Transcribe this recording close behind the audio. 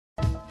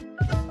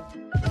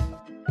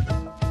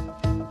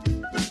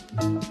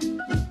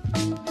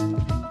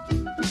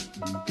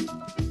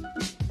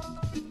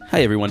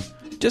Hi, everyone.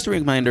 Just a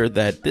reminder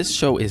that this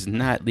show is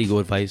not legal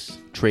advice,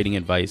 trading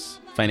advice,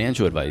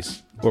 financial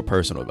advice, or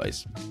personal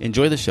advice.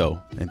 Enjoy the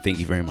show, and thank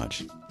you very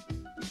much.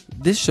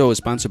 This show is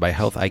sponsored by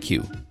Health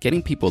IQ,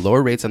 getting people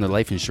lower rates on their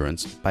life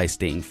insurance by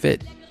staying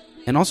fit,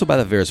 and also by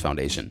the Verus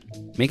Foundation,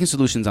 making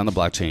solutions on the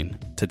blockchain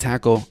to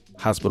tackle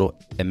hospital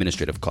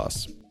administrative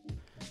costs.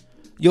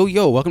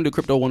 Yo, welcome to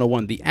Crypto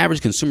 101, the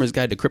average consumer's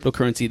guide to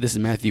cryptocurrency. This is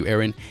Matthew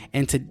Aaron,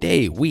 and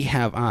today we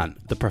have on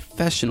the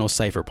professional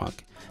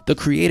cypherpunk, the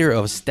creator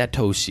of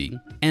Statoshi,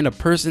 and a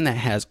person that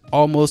has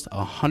almost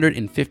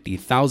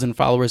 150,000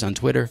 followers on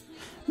Twitter,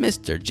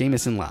 Mr.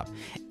 Jameson Lopp.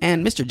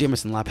 And Mr.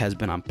 Jameson Lopp has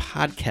been on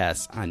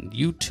podcasts, on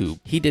YouTube.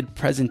 He did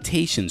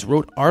presentations,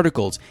 wrote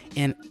articles,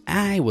 and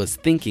I was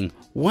thinking,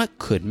 what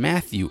could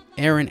Matthew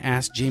Aaron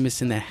ask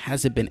Jameson that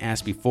hasn't been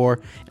asked before?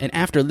 And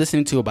after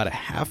listening to about a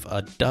half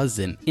a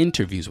dozen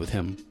interviews with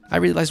him, I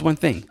realized one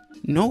thing.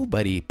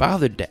 Nobody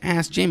bothered to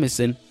ask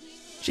Jameson,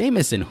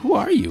 who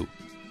are you?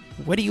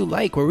 What do you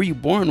like? Where were you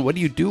born? What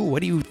do you do?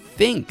 What do you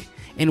think?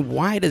 And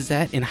why does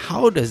that and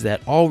how does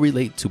that all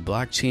relate to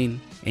blockchain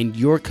and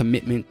your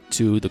commitment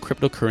to the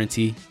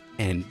cryptocurrency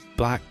and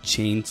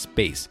blockchain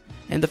space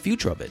and the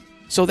future of it?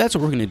 So that's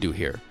what we're going to do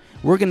here.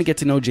 We're going to get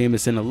to know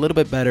Jameson a little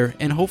bit better,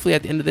 and hopefully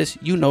at the end of this,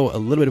 you know a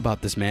little bit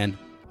about this man,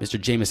 Mr.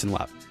 Jameson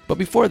Lopp. But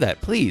before that,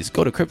 please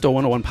go to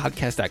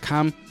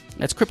crypto101podcast.com.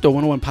 That's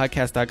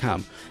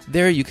crypto101podcast.com.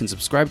 There you can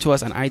subscribe to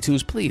us on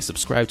iTunes. Please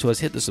subscribe to us,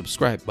 hit the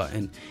subscribe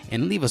button,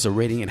 and leave us a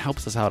rating. It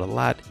helps us out a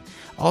lot.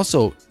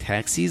 Also,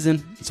 tax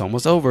season, it's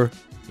almost over.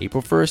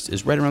 April 1st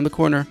is right around the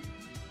corner.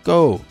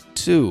 Go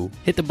to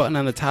hit the button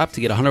on the top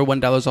to get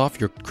 $101 off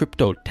your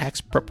crypto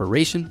tax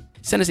preparation.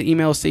 Send us an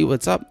email, say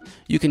what's up.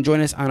 You can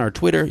join us on our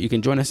Twitter. You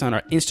can join us on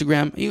our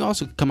Instagram. You can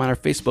also come on our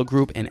Facebook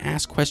group and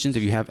ask questions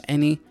if you have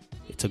any.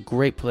 It's a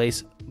great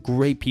place,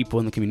 great people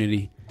in the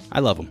community. I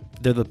love them.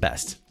 They're the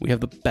best. We have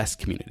the best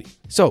community.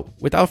 So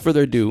without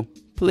further ado,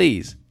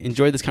 please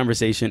enjoy this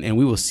conversation and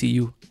we will see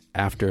you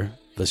after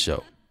the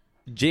show.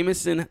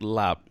 Jameson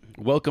Lopp,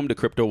 welcome to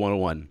Crypto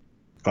 101.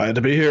 Glad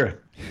to be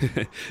here.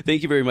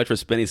 Thank you very much for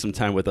spending some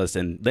time with us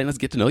and letting us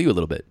get to know you a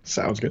little bit.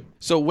 Sounds good.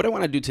 So what I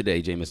want to do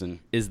today, Jameson,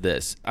 is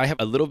this. I have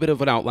a little bit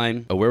of an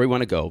outline of where we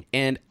want to go.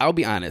 And I'll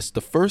be honest,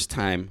 the first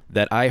time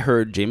that I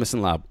heard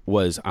Jameson Lopp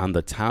was on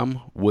the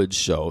Tom Woods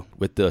show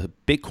with the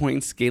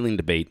Bitcoin scaling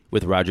debate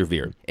with Roger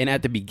Ver. And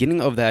at the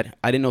beginning of that,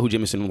 I didn't know who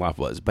Jameson Lopp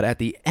was. But at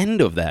the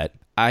end of that,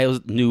 I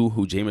knew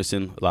who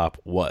Jameson Lopp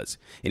was.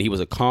 And he was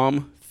a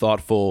calm,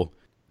 thoughtful,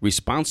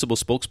 responsible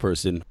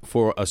spokesperson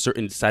for a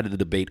certain side of the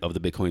debate of the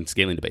Bitcoin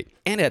scaling debate.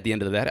 And at the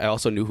end of that, I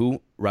also knew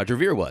who Roger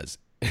Ver was.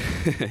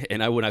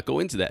 And I will not go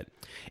into that.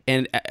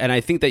 And I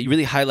think that you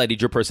really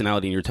highlighted your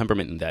personality and your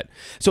temperament in that.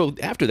 So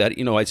after that,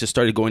 I just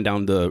started going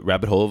down the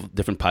rabbit hole of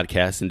different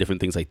podcasts and different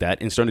things like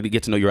that and starting to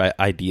get to know your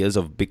ideas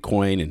of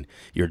Bitcoin and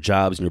your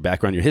jobs and your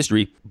background, your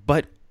history.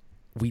 But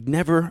we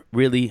never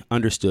really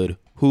understood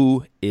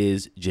who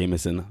is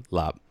Jameson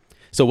Lopp.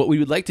 So what we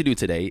would like to do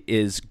today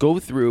is go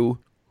through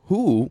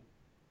who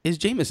is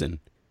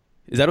Jameson.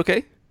 Is that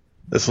okay?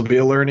 This will be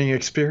a learning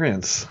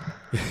experience.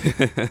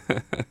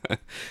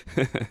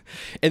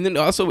 And then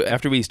also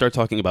after we start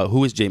talking about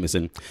who is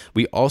Jameson,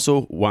 we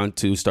also want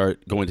to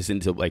start going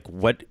into like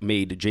what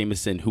made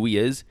Jameson who he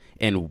is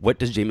and what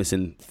does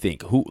Jameson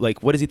think?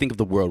 What does he think of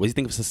the world? What does he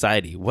think of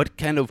society? What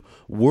kind of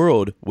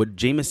world would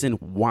Jameson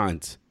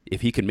want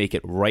if he could make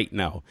it right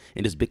now?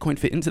 And does Bitcoin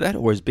fit into that,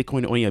 or is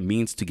Bitcoin only a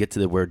means to get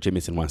to where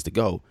Jameson wants to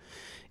go?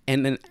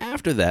 And then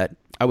after that,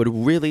 I would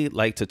really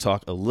like to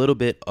talk a little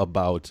bit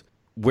about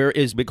where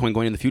is Bitcoin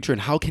going in the future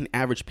and how can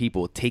average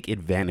people take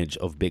advantage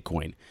of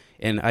Bitcoin?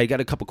 And I got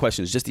a couple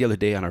questions just the other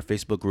day on our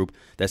Facebook group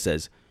that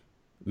says,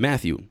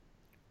 Matthew,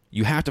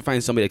 you have to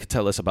find somebody that could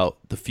tell us about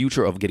the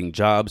future of getting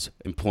jobs,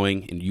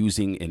 employing and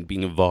using and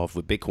being involved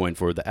with Bitcoin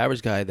for the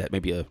average guy that may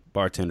be a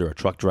bartender, a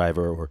truck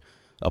driver, or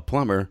a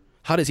plumber.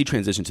 How does he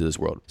transition to this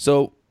world?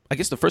 So I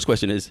guess the first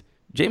question is,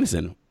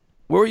 Jameson,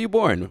 where were you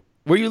born?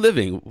 Where are you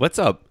living? What's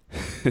up?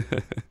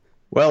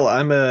 Well,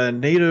 I'm a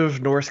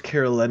native North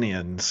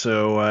Carolinian,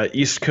 so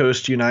East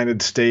Coast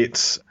United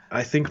States.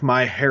 I think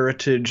my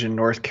heritage in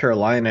North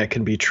Carolina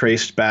can be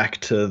traced back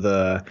to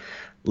the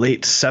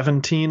late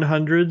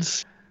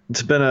 1700s.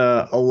 It's been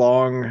a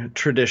long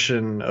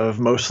tradition of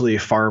mostly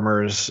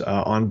farmers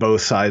on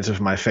both sides of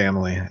my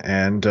family,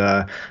 and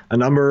a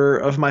number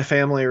of my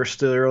family are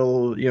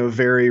still,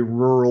 very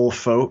rural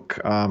folk.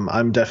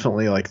 I'm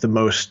definitely like the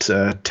most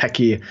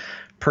techie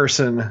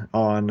person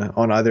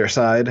on either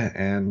side,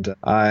 and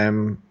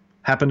I'm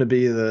happen to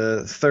be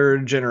the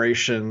third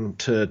generation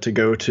to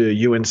go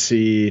to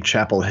UNC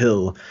Chapel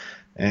Hill,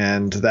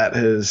 and that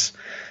has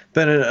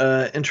been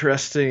an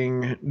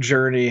interesting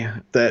journey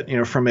that,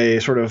 from a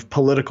sort of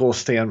political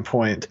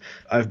standpoint,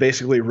 I've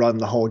basically run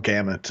the whole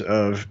gamut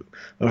of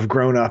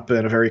grown up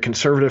in a very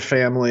conservative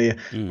family,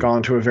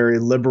 gone to a very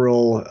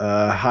liberal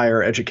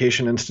higher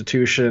education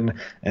institution,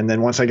 and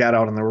then once I got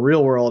out in the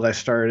real world, I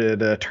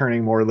started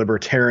turning more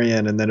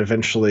libertarian and then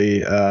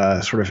eventually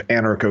sort of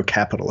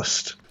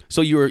anarcho-capitalist.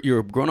 So you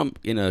were grown up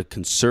in a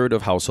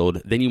conservative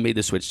household, then you made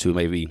the switch to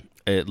maybe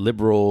a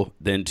liberal,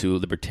 then to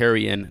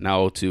libertarian,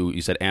 now to,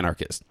 you said,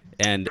 anarchist.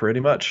 And Pretty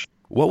much.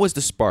 what was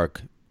the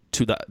spark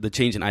to the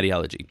change in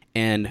ideology?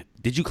 And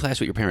did you clash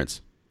with your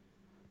parents?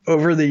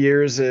 Over the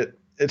years, it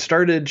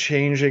started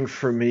changing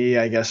for me,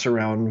 I guess,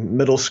 around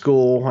middle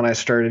school when I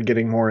started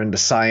getting more into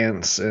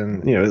science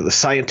and, the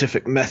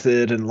scientific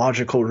method and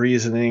logical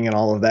reasoning and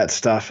all of that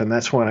stuff. And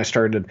that's when I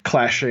started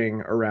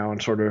clashing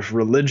around sort of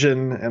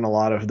religion and a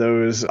lot of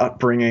those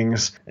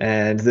upbringings.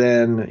 And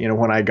then,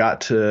 when I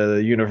got to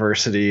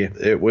university,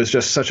 it was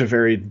just such a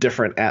very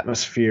different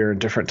atmosphere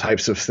and different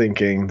types of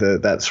thinking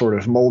that sort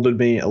of molded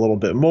me a little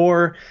bit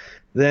more.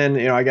 Then,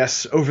 I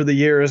guess over the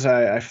years,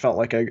 I felt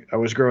like I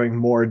was growing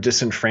more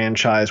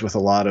disenfranchised with a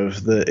lot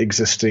of the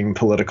existing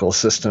political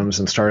systems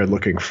and started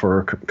looking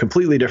for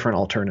completely different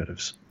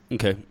alternatives.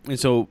 Okay. And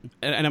so,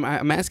 and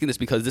I'm asking this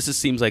because this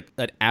seems like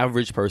an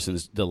average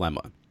person's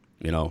dilemma.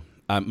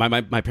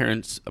 My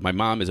parents, my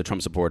mom is a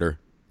Trump supporter.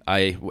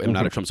 I am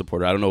not a Trump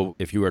supporter. I don't know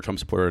if you are a Trump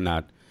supporter or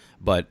not,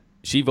 but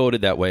she voted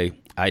that way.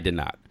 I did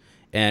not.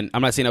 And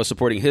I'm not saying I was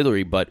supporting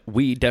Hillary, but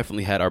we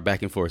definitely had our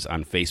back and forth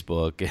on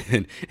Facebook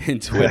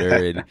and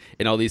Twitter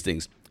and all these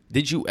things.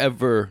 Did you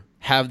ever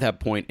have that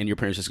point and your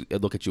parents just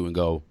look at you and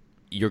go,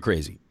 "You're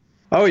crazy"?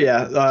 Oh,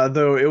 yeah.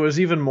 Though it was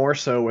even more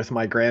so with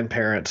my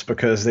grandparents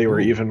because they were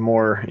even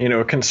more,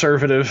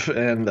 conservative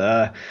and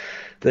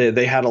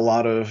they had a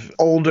lot of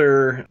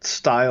older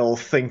style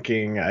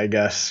thinking, I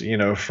guess,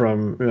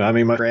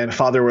 my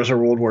grandfather was a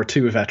World War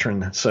II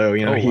veteran. So,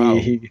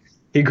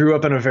 he grew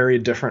up in a very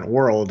different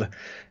world.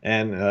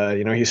 And,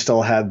 he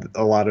still had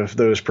a lot of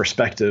those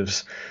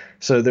perspectives.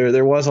 So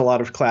there was a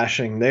lot of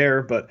clashing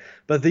there. But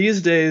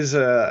these days,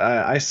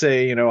 I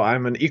say,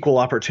 I'm an equal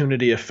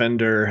opportunity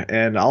offender,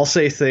 and I'll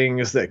say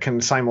things that can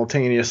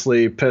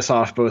simultaneously piss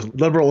off both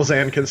liberals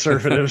and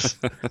conservatives.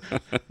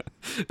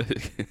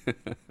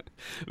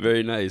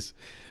 Very nice.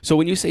 So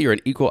when you say you're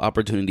an equal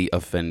opportunity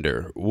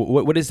offender,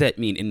 what does that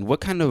mean? And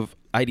what kind of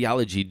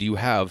ideology do you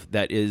have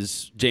that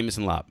is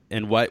Jameson Lopp?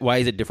 And why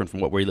is it different from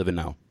what we live in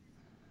now?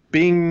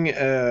 Being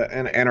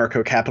an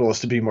anarcho-capitalist,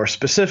 to be more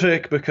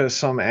specific, because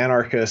some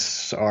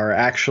anarchists are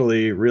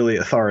actually really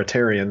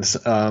authoritarians.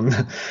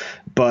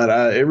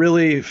 But it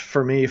really,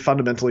 for me,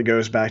 fundamentally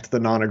goes back to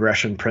the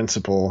non-aggression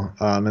principle.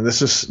 And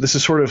this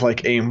is sort of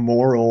like a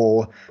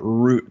moral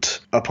root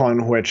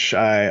upon which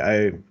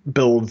I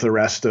build the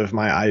rest of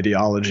my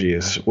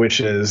ideologies,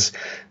 which is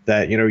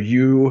that,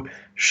 you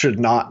should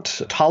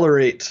not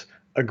tolerate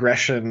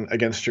aggression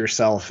against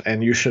yourself,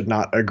 and you should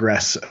not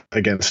aggress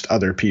against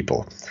other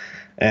people.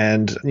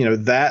 And,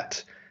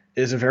 that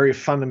is a very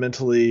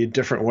fundamentally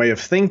different way of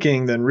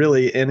thinking than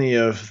really any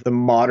of the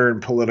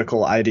modern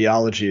political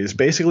ideologies.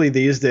 Basically,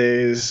 these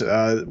days,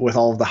 with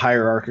all of the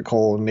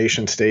hierarchical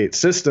nation-state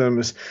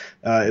systems,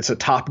 it's a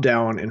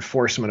top-down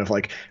enforcement of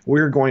like,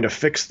 we're going to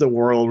fix the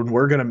world,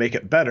 we're going to make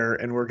it better,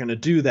 and we're going to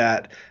do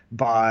that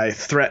by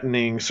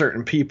threatening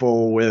certain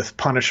people with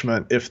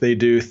punishment if they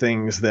do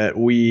things that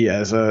we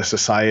as a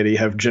society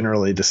have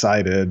generally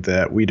decided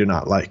that we do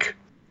not like.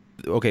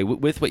 Okay,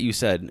 with what you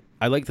said,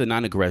 I like the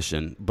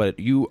non-aggression, but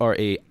you are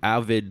a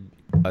avid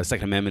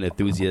Second Amendment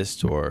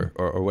enthusiast or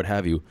what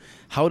have you.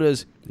 How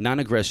does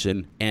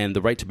non-aggression and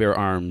the right to bear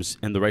arms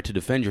and the right to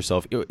defend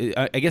yourself,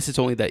 I guess it's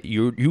only that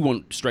you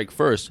won't strike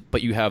first,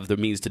 but you have the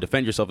means to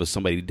defend yourself if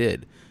somebody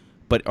did.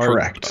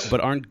 Correct.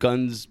 But aren't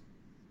guns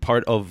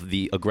part of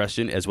the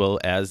aggression as well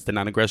as the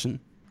non-aggression?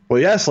 Well,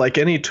 yes, like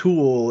any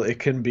tool, it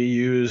can be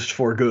used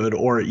for good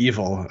or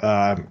evil.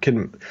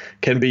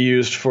 Can be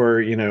used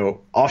for,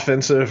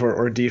 offensive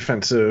or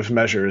defensive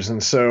measures.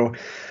 And so,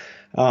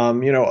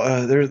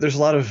 there's a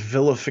lot of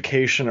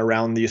vilification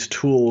around these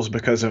tools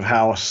because of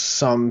how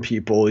some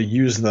people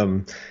use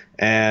them.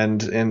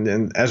 And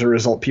as a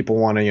result, people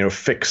want to,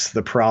 fix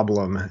the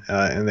problem,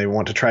 and they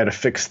want to try to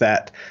fix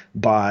that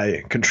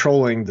by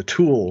controlling the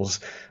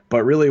tools.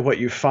 But really what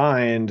you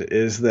find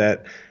is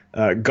that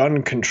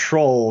gun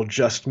control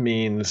just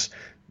means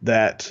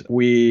that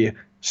we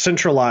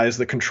centralize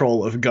the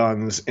control of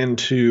guns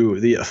into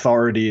the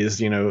authorities,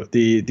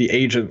 the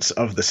agents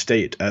of the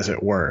state, as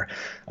it were.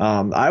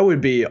 I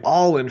would be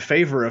all in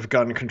favor of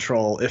gun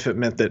control if it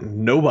meant that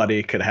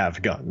nobody could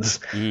have guns,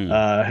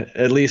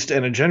 at least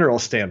in a general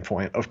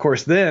standpoint. Of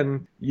course,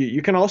 then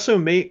you can also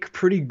make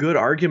pretty good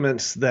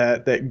arguments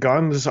that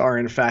guns are,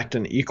 in fact,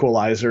 an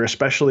equalizer,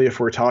 especially if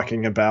we're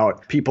talking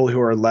about people who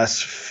are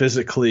less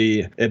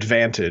physically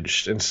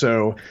advantaged. And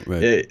so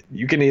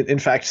you can, in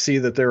fact, see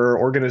that there are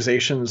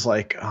organizations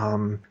like,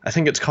 I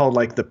think it's called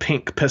like the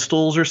Pink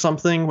Pistols or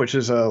something, which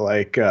is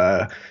a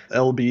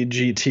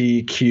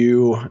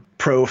LBGTQ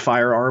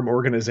pro-firearm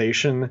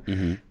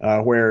organization,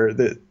 where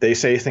they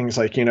say things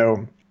like,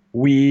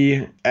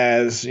 we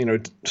as,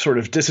 sort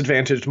of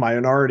disadvantaged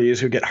minorities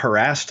who get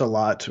harassed a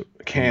lot,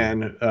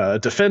 can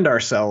defend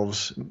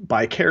ourselves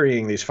by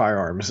carrying these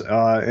firearms.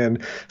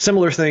 And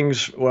similar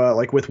things,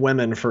 like with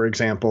women, for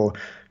example,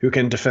 who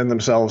can defend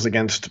themselves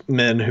against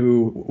men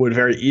who would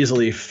very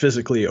easily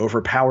physically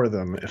overpower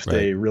them if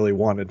they really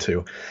wanted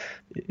to.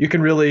 You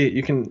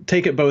can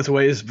take it both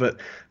ways, but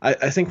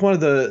I think one of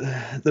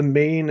the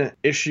main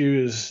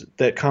issues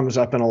that comes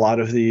up in a lot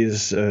of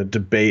these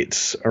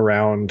debates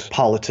around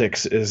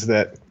politics is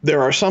that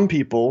there are some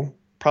people,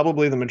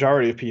 probably the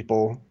majority of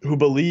people, who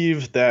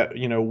believe that,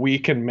 we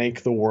can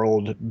make the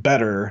world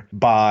better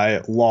by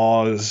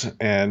laws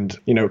and,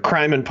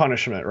 crime and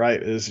punishment,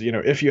 right? Is,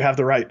 if you have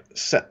the right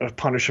set of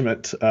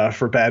punishment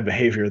for bad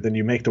behavior, then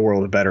you make the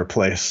world a better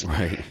place.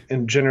 Right.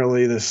 And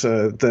generally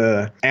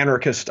the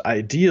anarchist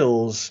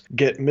ideals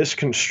get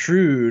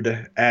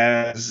misconstrued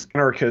as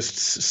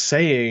anarchists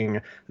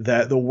saying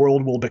that the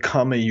world will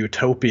become a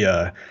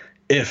utopia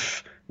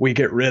if we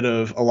get rid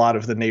of a lot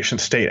of the nation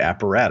state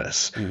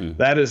apparatus. Mm-hmm.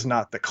 That is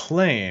not the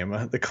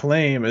claim. The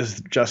claim is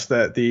just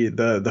that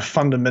the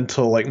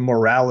fundamental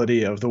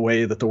morality of the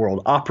way that the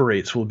world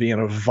operates will be in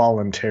a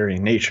voluntary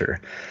nature.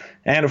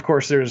 And of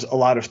course, there's a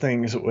lot of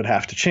things that would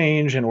have to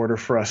change in order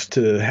for us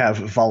to have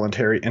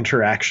voluntary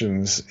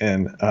interactions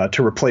and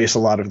to replace a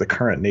lot of the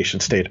current nation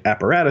state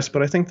apparatus.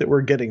 But I think that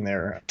we're getting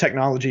there.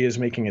 Technology is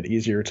making it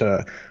easier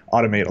to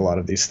automate a lot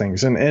of these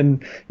things.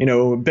 And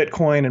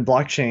Bitcoin and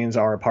blockchains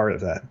are a part of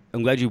that.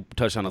 I'm glad you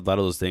touched on a lot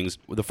of those things.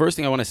 The first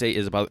thing I want to say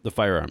is about the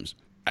firearms.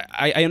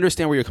 I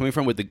understand where you're coming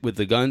from with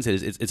the guns.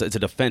 It's a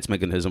defense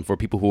mechanism for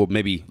people who are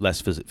maybe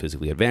less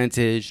physically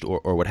advantaged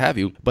or what have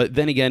you. But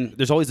then again,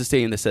 there's always a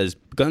saying that says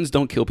guns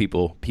don't kill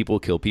people, people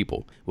kill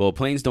people. Well,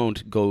 planes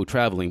don't go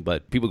traveling,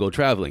 but people go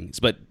traveling.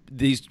 But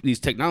these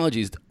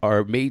technologies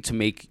are made to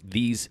make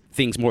these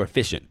things more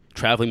efficient,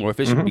 traveling more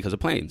efficient because of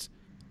planes.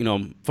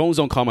 Phones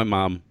don't call my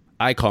mom.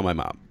 I call my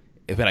mom.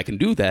 But I can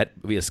do that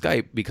via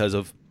Skype because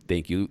of,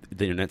 thank you,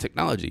 the internet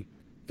technology.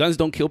 Guns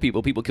don't kill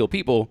people, people kill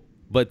people.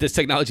 But this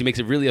technology makes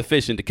it really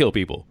efficient to kill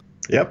people.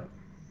 Yep.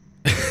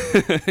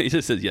 He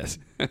just says yes.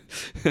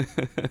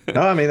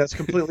 No, I mean, that's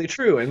completely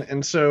true.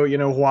 And so,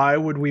 why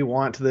would we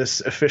want this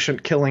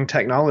efficient killing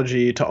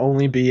technology to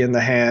only be in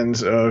the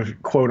hands of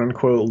quote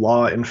unquote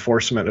law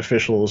enforcement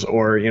officials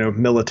or,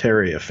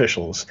 military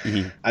officials?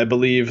 Mm-hmm. I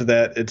believe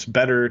that it's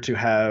better to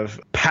have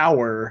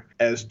power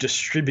as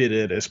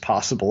distributed as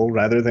possible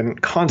rather than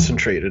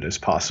concentrated as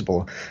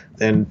possible.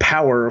 And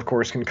power, of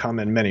course, can come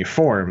in many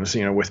forms.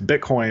 With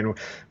Bitcoin,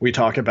 we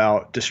talk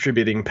about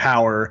distributing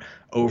power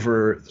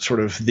over sort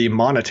of the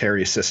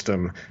monetary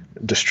system,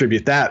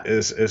 distribute that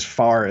as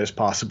far as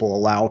possible,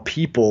 allow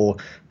people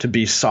to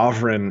be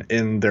sovereign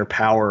in their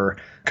power,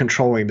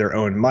 controlling their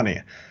own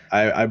money.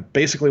 I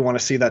basically want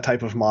to see that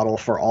type of model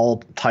for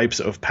all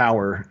types of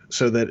power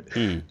so that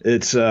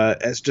it's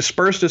as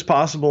dispersed as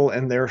possible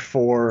and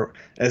therefore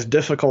as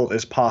difficult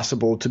as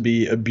possible to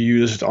be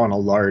abused on a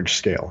large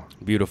scale.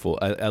 Beautiful.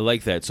 I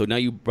like that. So now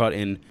you brought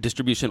in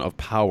distribution of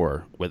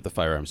power with the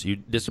firearms,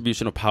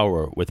 distribution of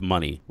power with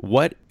money.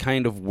 What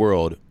kind of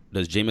world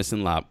does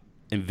Jameson Lopp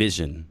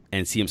envision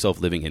and see himself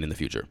living in the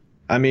future?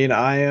 I mean,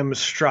 I am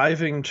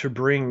striving to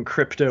bring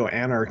crypto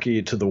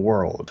anarchy to the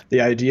world.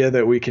 The idea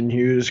that we can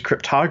use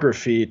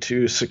cryptography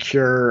to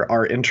secure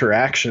our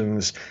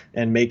interactions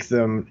and make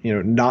them,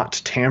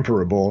 not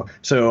tamperable.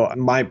 So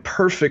my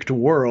perfect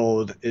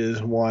world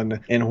is one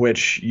in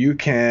which you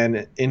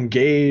can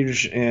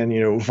engage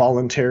in,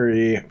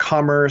 voluntary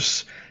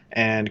commerce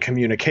and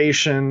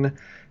communication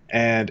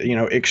and,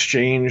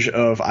 exchange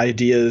of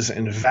ideas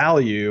and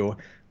value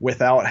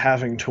without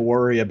having to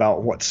worry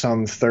about what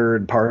some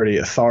third-party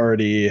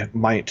authority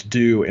might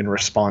do in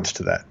response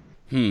to that.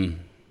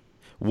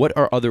 What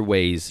are other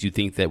ways you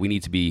think that we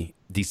need to be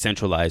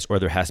decentralized or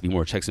there has to be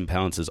more checks and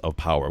balances of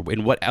power?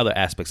 In what other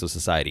aspects of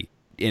society?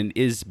 And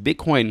is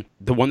Bitcoin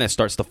the one that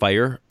starts the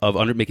fire of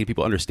making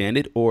people understand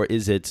it, or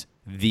is it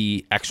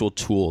the actual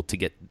tool to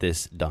get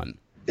this done?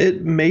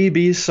 It may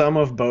be some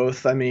of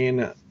both. I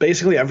mean,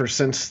 basically ever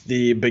since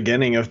the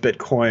beginning of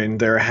Bitcoin,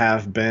 there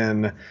have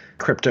been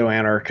crypto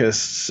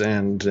anarchists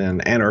and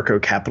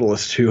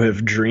anarcho-capitalists who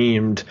have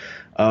dreamed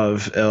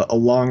of a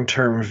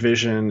long-term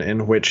vision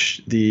in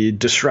which the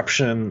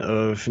disruption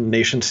of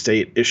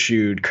nation-state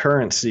issued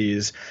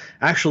currencies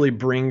actually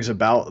brings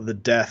about the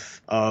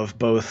death of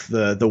both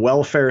the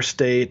welfare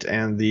state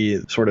and the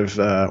sort of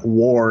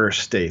war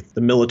state,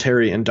 the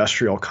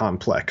military-industrial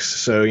complex.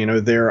 So,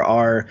 there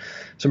are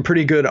some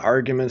pretty good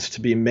arguments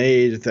to be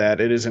made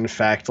that it is in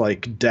fact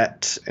like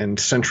debt and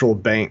central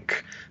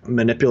bank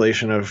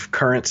manipulation of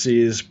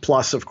currencies,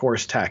 plus, of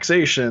course,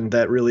 taxation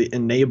that really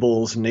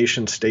enables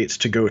nation states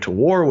to go to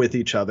war with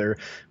each other,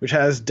 which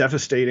has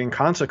devastating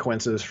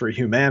consequences for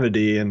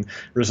humanity and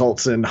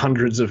results in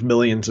hundreds of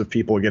millions of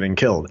people getting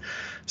killed.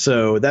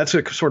 So that's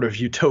a sort of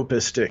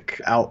utopistic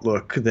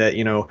outlook that,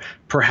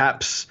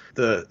 perhaps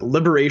the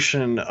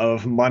liberation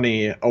of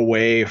money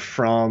away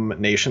from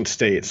nation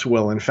states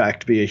will, in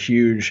fact, be a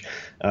huge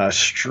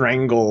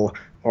strangle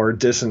or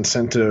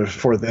disincentive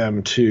for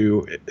them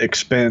to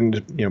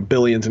expend,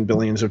 billions and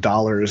billions of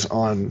dollars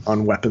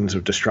on weapons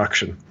of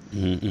destruction.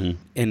 Mm-hmm.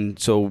 And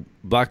so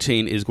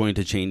blockchain is going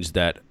to change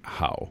that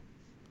how?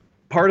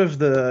 Part of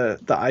the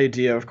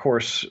idea, of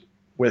course,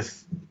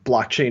 with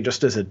blockchain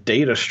just as a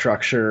data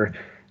structure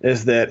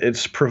is that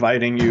it's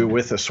providing you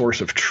with a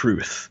source of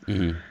truth.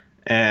 Mm-hmm.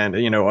 And,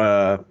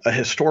 a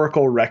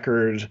historical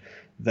record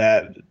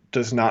that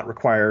does not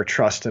require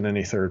trust in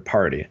any third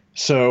party.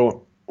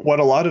 So what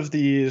a lot of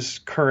these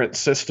current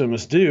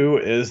systems do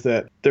is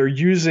that they're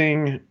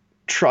using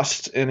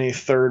trust in a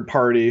third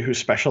party who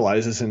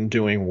specializes in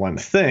doing one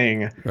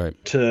thing, right,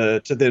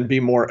 to then be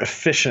more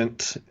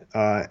efficient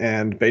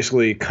and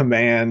basically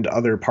command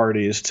other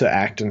parties to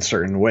act in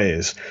certain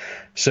ways.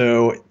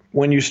 So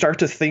when you start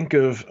to think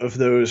of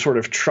those sort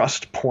of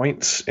trust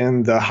points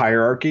in the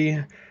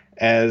hierarchy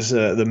as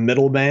the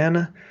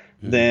middleman,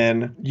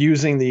 then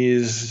using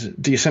these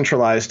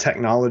decentralized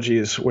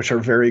technologies, which are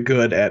very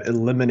good at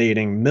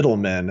eliminating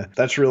middlemen,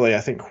 that's really,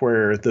 I think,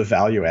 where the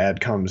value add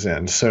comes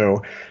in.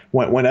 So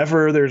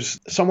whenever there's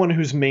someone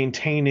who's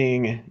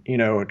maintaining,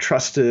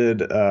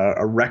 trusted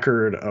a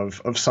record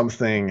of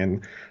something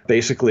and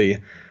basically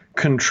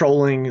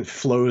controlling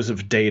flows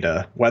of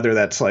data, whether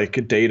that's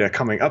like data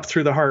coming up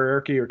through the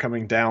hierarchy or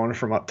coming down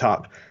from up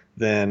top,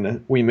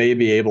 then we may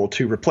be able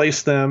to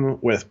replace them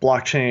with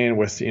blockchain,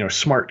 with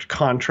smart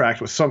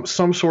contract, with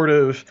some sort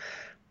of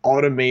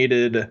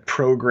automated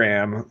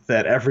program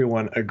that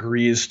everyone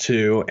agrees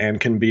to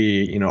and can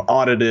be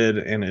audited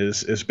and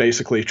is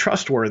basically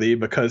trustworthy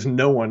because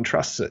no one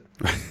trusts it.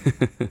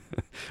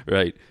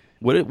 Right.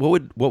 What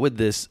would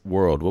this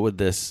world, what would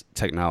this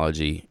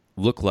technology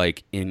look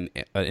like in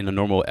a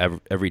normal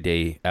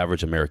everyday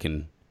average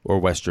American or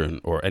Western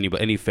or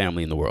any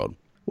family in the world?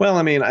 Well,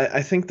 I mean,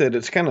 I think that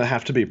it's going to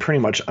have to be pretty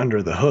much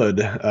under the hood,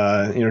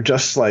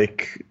 just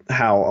like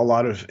how a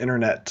lot of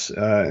internet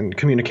and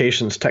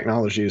communications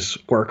technologies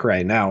work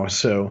right now.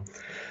 So,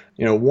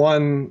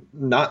 one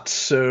not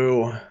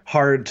so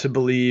hard to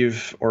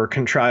believe or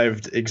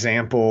contrived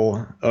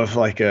example of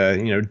like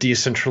a,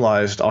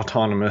 decentralized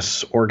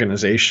autonomous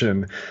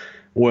organization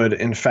would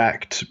in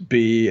fact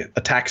be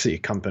a taxi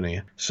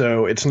company.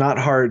 So it's not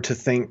hard to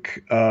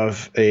think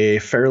of a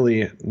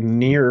fairly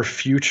near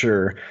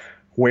future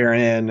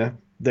wherein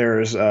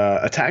there's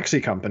a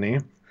taxi company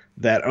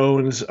that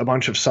owns a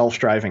bunch of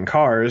self-driving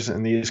cars,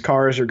 and these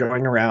cars are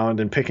going around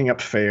and picking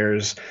up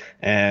fares,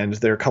 and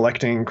they're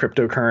collecting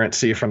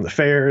cryptocurrency from the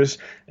fares,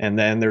 and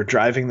then they're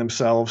driving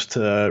themselves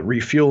to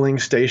refueling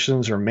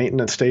stations or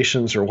maintenance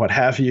stations or what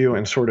have you,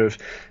 and sort of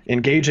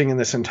engaging in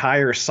this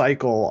entire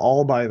cycle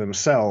all by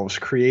themselves,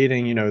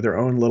 creating, their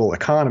own little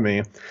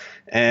economy.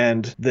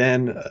 And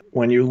then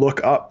when you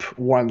look up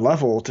one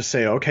level to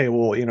say, okay,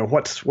 well,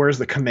 where's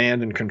the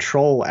command and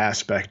control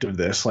aspect of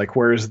this? Like,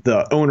 where's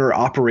the owner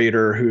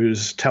operator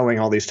who's telling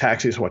all these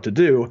taxis what to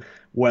do?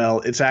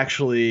 Well, it's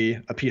actually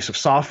a piece of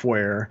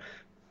software,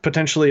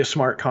 potentially a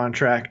smart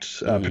contract,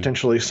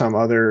 potentially some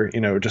other,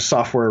 just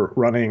software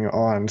running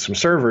on some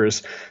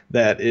servers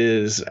that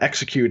is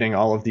executing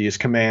all of these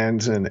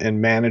commands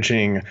and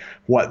managing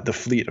what the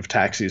fleet of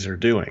taxis are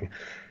doing.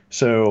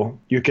 So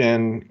you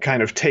can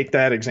kind of take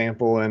that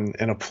example and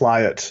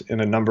apply it in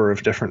a number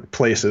of different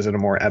places at a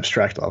more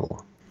abstract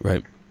level.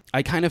 Right.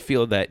 I kind of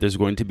feel that there's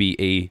going to be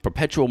a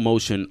perpetual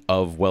motion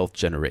of wealth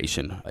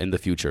generation in the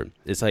future.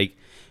 It's like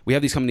we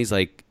have these companies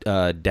like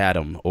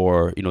Datum,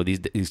 or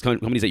these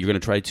companies that you're going to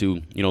try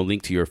to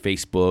link to your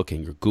Facebook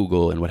and your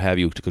Google and what have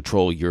you to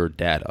control your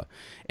data.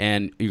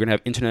 And you're going to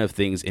have Internet of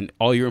Things in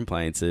all your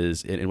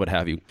appliances and what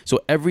have you. So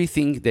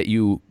everything that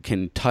you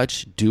can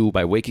touch, do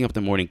by waking up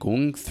in the morning,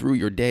 going through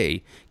your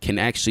day, can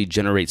actually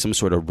generate some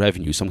sort of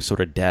revenue, some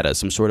sort of data,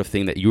 some sort of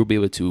thing that you'll be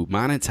able to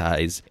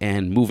monetize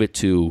and move it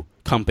to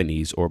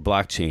companies or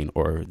blockchain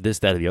or this,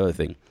 that, or the other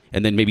thing.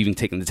 And then maybe even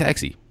taking the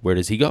taxi. Where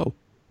does he go?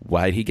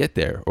 Why did he get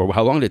there? Or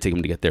how long did it take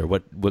him to get there?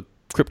 What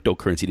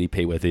cryptocurrency did he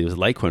pay with? It was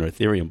Litecoin or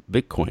Ethereum,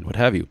 Bitcoin, what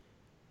have you.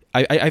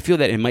 I feel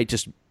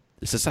that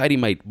society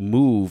might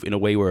move in a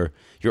way where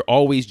you're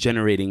always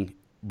generating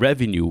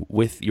revenue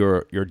with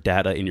your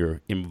data and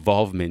your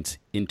involvement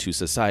into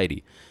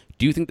society.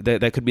 Do you think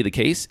that could be the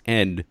case?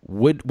 And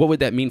what would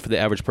that mean for the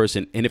average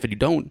person? And if you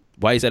don't,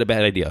 why is that a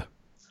bad idea?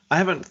 I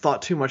haven't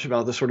thought too much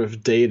about the sort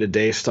of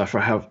day-to-day stuff or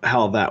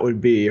how that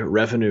would be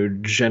revenue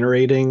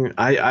generating.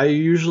 I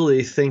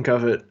usually think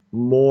of it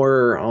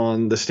more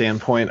on the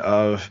standpoint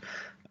of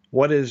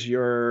what is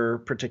your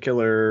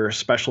particular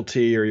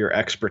specialty or your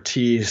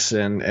expertise,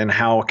 and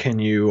how can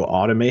you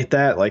automate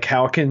that? Like,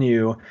 how can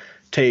you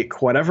take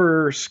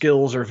whatever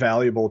skills are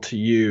valuable to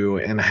you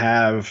and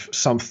have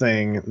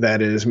something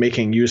that is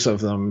making use of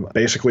them,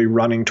 basically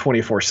running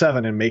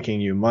 24/7 and making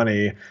you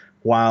money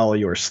while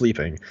you're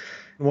sleeping?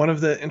 One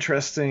of the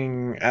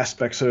interesting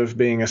aspects of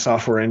being a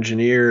software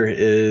engineer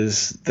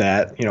is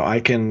that, I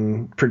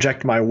can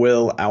project my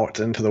will out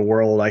into the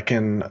world. I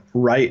can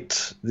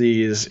write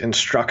these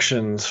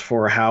instructions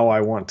for how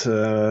I want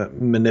to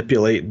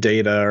manipulate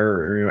data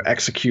or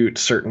execute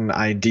certain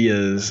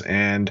ideas.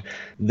 And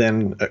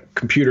then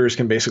computers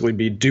can basically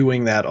be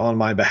doing that on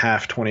my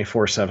behalf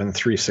 24/7,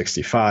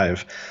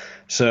 365.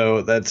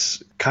 So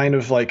that's kind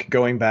of like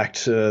going back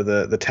to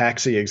the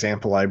taxi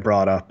example I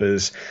brought up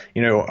is,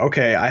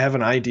 okay, I have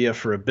an idea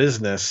for a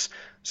business.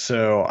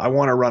 So I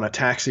want to run a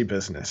taxi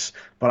business,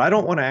 but I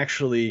don't want to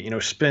actually,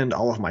 spend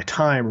all of my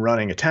time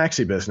running a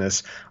taxi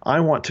business. I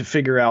want to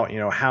figure out,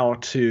 how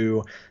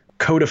to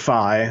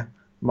codify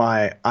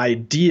my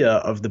idea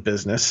of the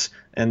business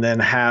and then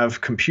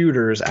have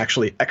computers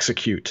actually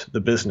execute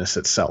the business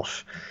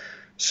itself.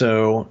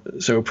 So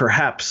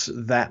perhaps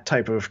that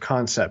type of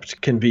concept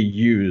can be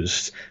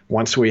used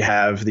once we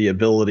have the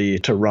ability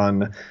to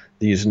run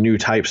these new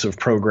types of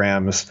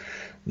programs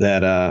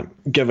that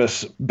give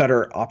us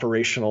better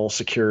operational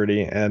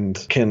security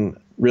and can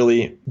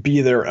really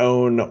be their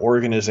own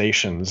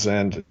organizations.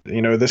 And,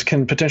 this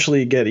can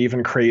potentially get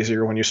even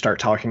crazier when you start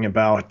talking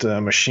about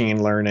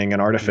machine learning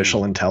and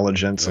artificial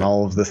intelligence and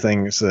all of the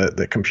things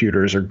that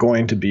computers are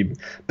going to be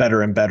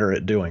better and better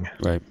at doing.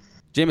 Right.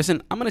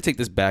 Jameson, I'm going to take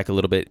this back a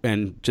little bit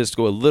and just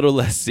go a little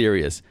less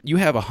serious. You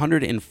have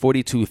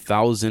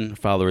 142,000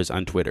 followers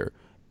on Twitter.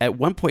 At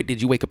one point,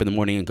 did you wake up in the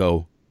morning and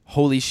go,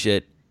 holy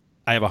shit,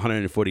 I have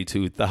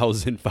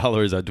 142,000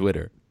 followers on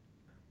Twitter?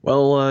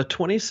 Well,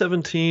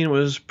 2017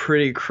 was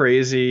pretty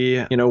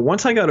crazy.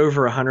 Once I got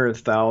over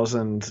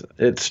 100,000,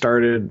 it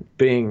started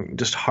being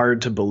just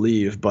hard to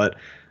believe. But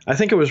I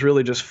think it was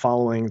really just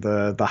following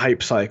the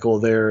hype cycle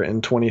there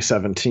in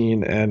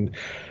 2017. And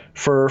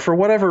for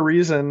whatever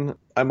reason,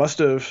 I must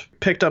have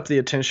picked up the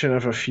attention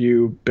of a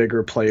few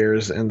bigger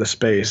players in the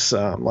space.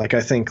 I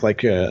think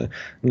Naval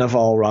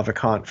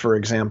Ravikant, for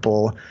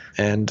example,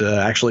 and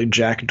actually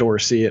Jack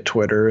Dorsey at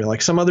Twitter,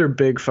 like some other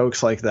big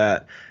folks like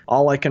that.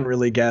 All I can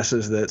really guess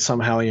is that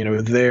somehow,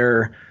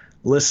 they're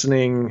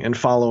listening and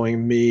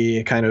following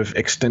me kind of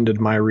extended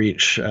my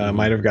reach.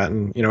 Might have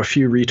gotten, a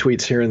few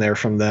retweets here and there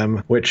from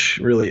them, which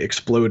really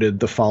exploded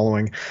the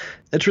following.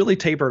 It's really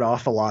tapered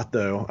off a lot,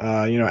 though.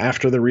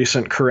 After the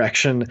recent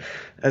correction,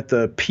 at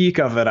the peak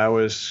of it, I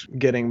was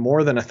getting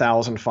more than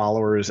 1,000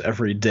 followers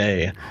every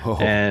day. Oh.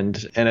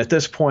 And at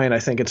this point, I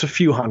think it's a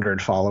few hundred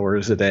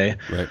followers a day.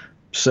 Right.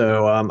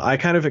 So I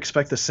kind of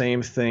expect the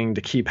same thing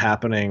to keep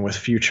happening with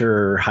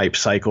future hype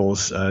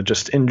cycles,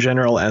 just in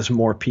general, as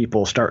more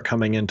people start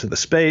coming into the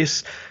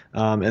space.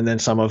 And then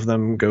some of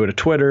them go to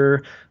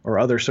Twitter or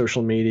other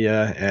social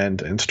media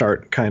and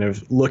start kind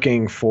of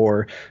looking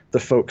for the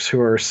folks who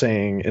are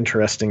saying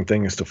interesting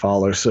things to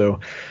follow. So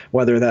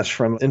whether that's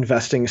from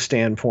investing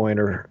standpoint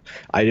or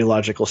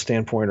ideological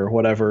standpoint or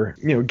whatever,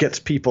 gets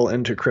people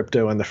into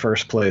crypto in the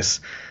first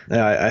place.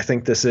 I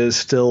think this is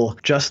still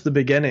just the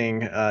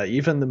beginning.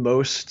 Even the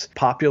most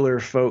popular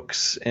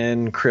folks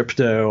in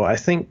crypto, I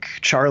think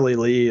Charlie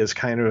Lee is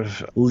kind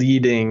of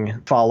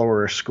leading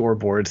follower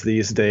scoreboards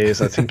these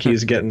days. I think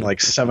he's getting like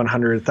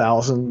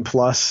 700,000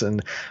 plus.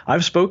 And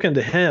I've spoken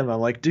to him. I'm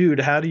like, dude,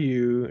 how do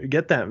you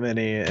get that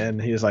many? And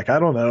he's like, I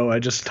don't know. I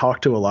just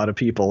talk to a lot of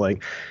people.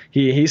 Like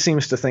he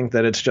seems to think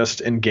that it's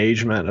just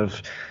engagement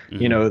of,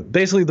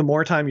 basically the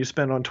more time you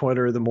spend on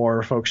Twitter, the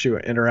more folks you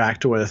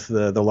interact with,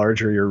 the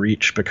larger your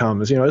reach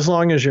becomes. As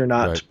long as you're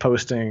not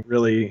posting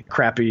really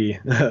crappy,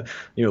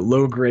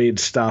 low grade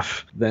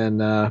stuff, then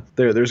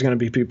there's going to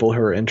be people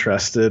who are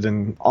interested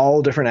in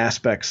all different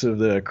aspects of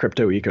the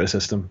crypto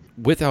ecosystem.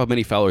 With how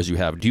many followers you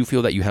have, do you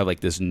feel that you have like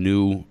this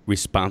new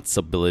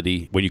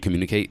responsibility when you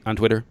communicate on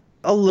Twitter?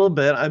 A little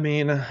bit. I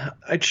mean,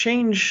 I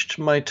changed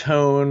my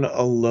tone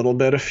a little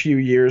bit a few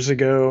years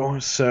ago.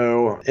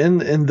 So in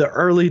the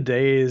early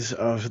days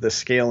of the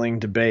scaling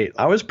debate,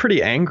 I was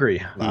pretty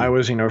angry. I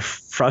was,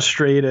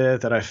 frustrated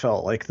that I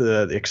felt like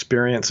the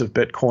experience of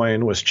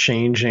Bitcoin was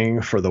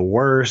changing for the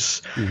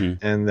worse,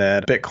 and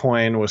that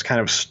Bitcoin was kind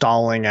of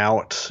stalling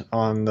out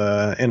on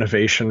the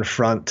innovation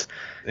front.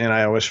 And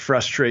I was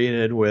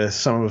frustrated with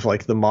some of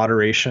like the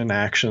moderation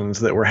actions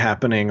that were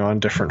happening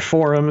on different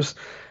forums.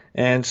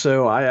 And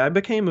so I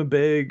became a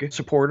big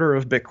supporter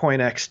of Bitcoin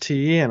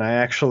XT, and I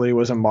actually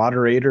was a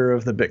moderator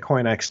of the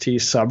Bitcoin XT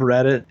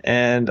subreddit.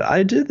 And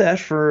I did that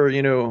for,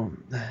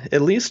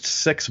 at least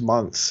 6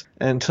 months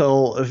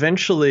until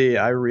eventually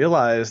I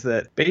realized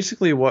that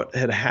basically what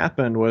had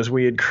happened was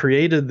we had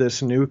created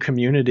this new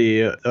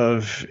community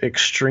of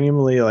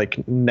extremely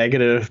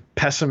negative,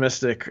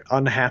 pessimistic,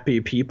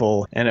 unhappy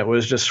people. And it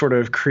was just sort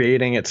of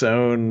creating its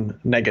own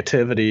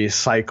negativity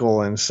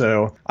cycle. And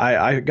so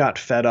I got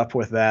fed up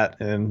with that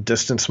and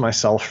distanced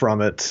myself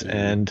from it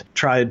and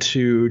tried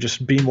to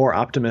just be more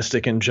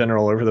optimistic in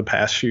general over the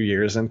past few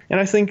years. And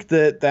I think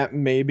that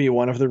may be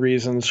one of the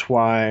reasons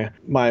why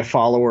my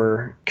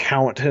follower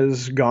count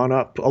has gone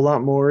up a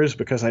lot more, is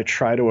because I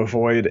try to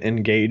avoid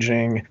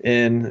engaging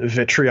in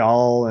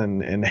vitriol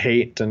and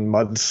hate and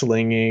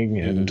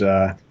mudslinging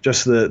and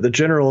just the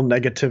general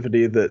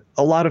negativity that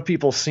a lot of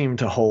people seem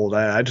to hold.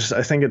 I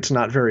think it's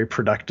not very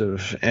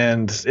productive.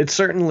 And it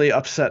certainly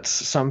upsets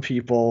some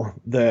people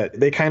that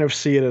they kind of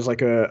see it as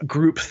like a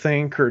group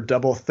think or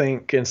double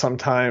think, and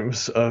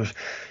sometimes of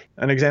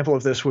An example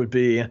of this would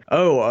be,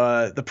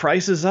 the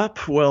price is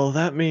up. Well,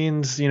 that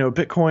means,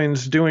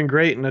 Bitcoin's doing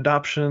great and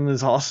adoption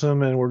is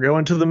awesome and we're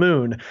going to the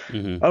moon.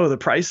 Mm-hmm. Oh, the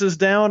price is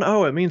down.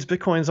 Oh, it means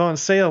Bitcoin's on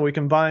sale. We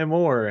can buy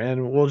more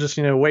and we'll just,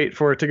 wait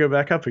for it to go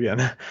back up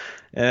again.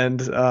 And,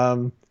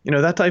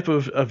 that type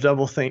of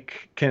doublethink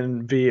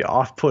can be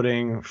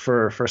off-putting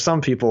for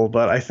some people,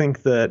 but I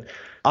think that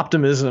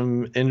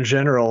optimism in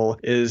general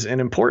is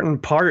an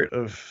important part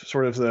of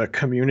sort of the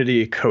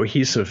community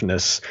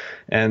cohesiveness.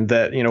 And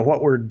that,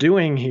 what we're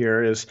doing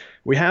here is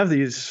we have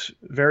these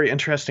very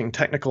interesting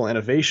technical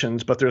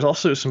innovations, but there's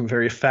also some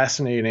very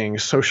fascinating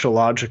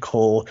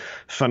sociological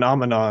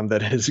phenomenon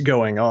that is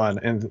going on.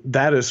 And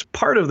that is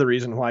part of the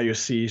reason why you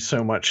see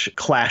so much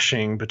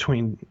clashing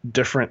between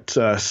different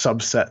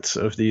subsets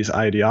of these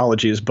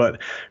ideologies.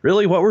 But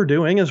really what we're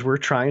doing is we're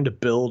trying to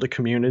build a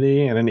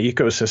community and an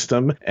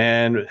ecosystem,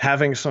 and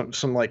having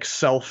some like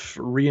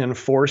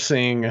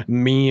self-reinforcing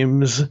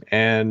memes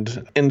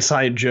and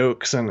inside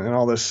jokes and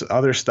all this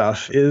other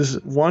stuff is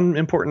one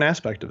important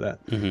aspect of that.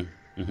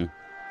 Mm-hmm. Mm-hmm.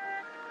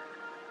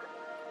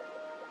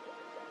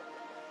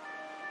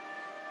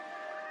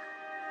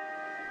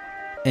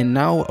 And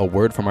now a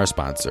word from our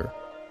sponsor.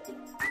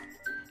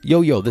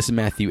 Yo, this is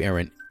Matthew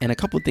Aaron, and a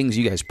couple of things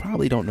you guys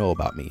probably don't know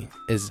about me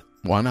is,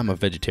 one, I'm a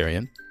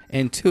vegetarian,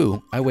 and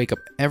two, I wake up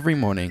every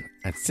morning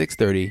at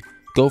 6:30,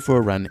 go for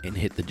a run, and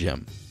hit the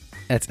gym.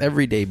 That's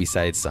every day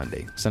besides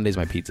Sunday. Sunday's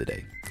my pizza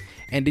day.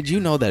 And did you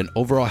know that an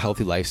overall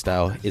healthy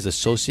lifestyle is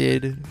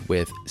associated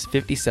with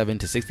 57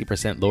 to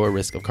 60% lower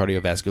risk of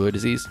cardiovascular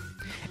disease?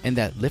 And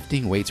that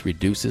lifting weights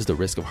reduces the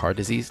risk of heart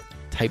disease,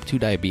 type 2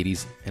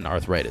 diabetes, and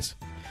arthritis?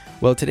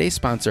 Well, today's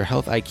sponsor,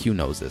 Health IQ,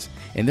 knows this,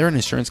 and they're an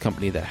insurance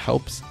company that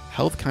helps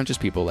health-conscious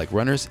people like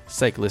runners,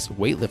 cyclists,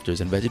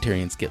 weightlifters, and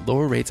vegetarians get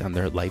lower rates on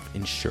their life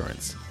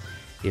insurance.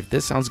 If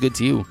this sounds good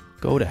to you,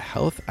 go to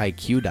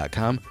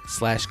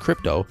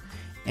healthiq.com/crypto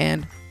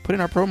and put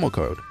in our promo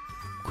code,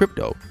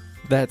 crypto.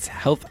 That's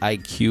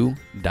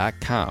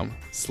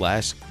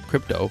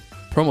healthiq.com/crypto,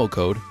 promo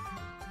code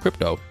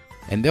crypto,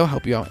 and they'll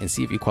help you out and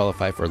see if you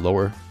qualify for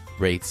lower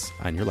rates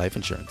on your life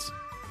insurance.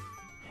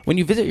 When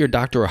you visit your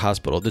doctor or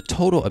hospital, the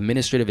total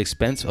administrative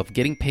expense of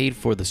getting paid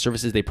for the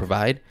services they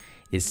provide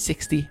is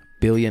 $60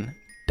 billion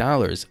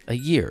a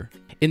year.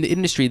 In the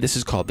industry, this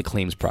is called the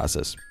claims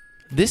process.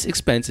 This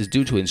expense is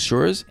due to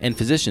insurers and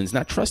physicians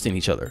not trusting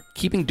each other,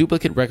 keeping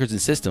duplicate records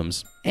and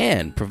systems,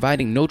 and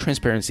providing no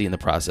transparency in the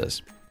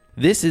process.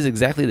 This is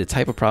exactly the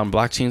type of problem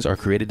blockchains are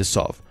created to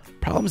solve.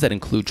 Problems that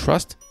include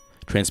trust,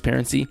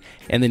 transparency,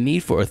 and the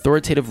need for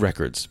authoritative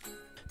records.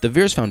 The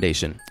VAERS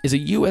Foundation is a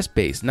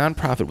US-based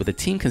nonprofit with a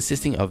team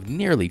consisting of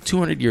nearly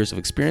 200 years of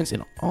experience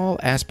in all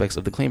aspects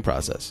of the claim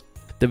process.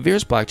 The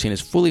VAERS blockchain is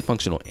fully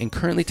functional and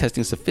currently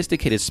testing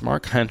sophisticated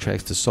smart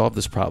contracts to solve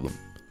this problem.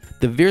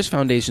 The VAERS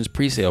Foundation's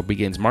pre-sale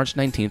begins March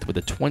 19th with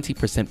a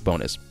 20%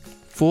 bonus.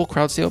 Full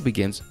crowd sale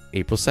begins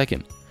April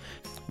 2nd.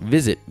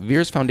 Visit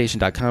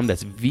VAERSfoundation.com,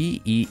 that's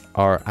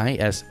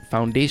VERIS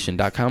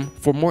Foundation.com,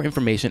 for more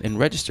information and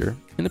register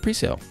in the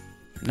pre-sale.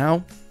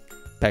 Now,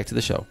 back to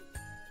the show.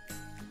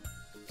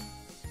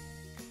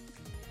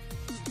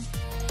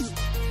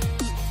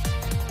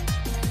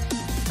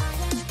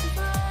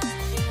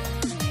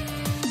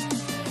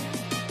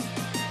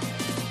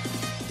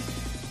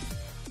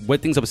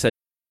 What things upset?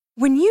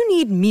 When you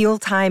need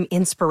mealtime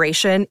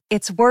inspiration,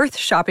 it's worth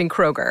shopping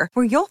Kroger,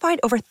 where you'll find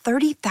over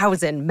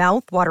 30,000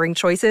 mouth-watering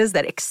choices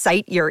that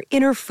excite your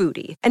inner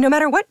foodie. And no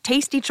matter what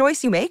tasty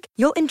choice you make,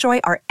 you'll enjoy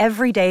our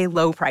everyday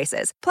low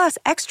prices, plus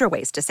extra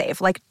ways to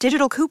save, like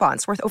digital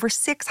coupons worth over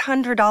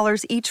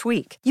 $600 each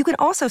week. You can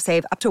also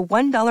save up to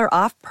 $1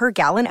 off per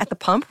gallon at the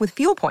pump with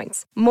fuel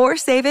points. More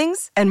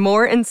savings and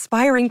more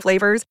inspiring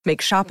flavors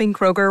make shopping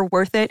Kroger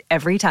worth it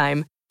every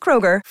time.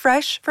 Kroger,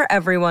 fresh for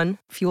everyone.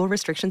 Fuel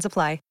restrictions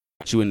apply.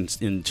 You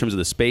in terms of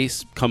the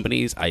space,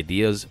 companies,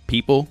 ideas,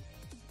 people?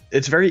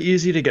 It's very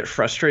easy to get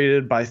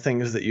frustrated by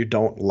things that you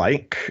don't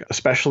like,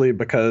 especially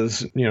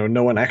because,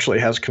 no one actually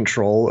has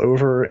control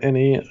over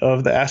any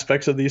of the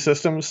aspects of these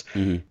systems.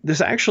 Mm-hmm.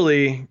 This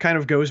actually kind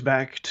of goes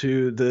back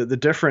to the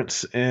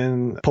difference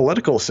in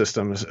political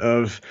systems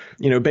of,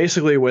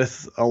 basically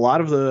with a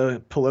lot of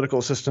the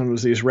political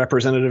systems, these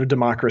representative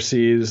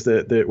democracies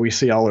that we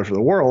see all over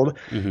the world,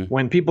 mm-hmm.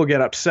 when people get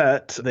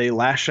upset, they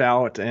lash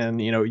out and,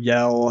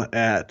 yell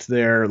at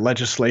their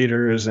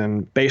legislators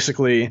and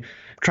basically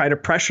try to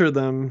pressure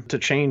them to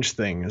change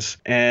things.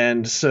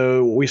 And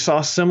so we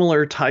saw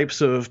similar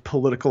types of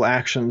political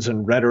actions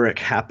and rhetoric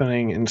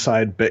happening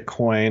inside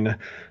Bitcoin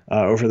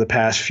over the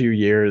past few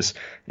years.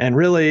 And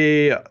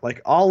really,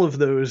 like all of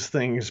those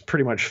things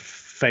pretty much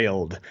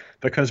failed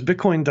because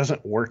Bitcoin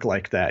doesn't work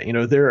like that.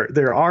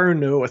 There are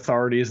no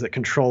authorities that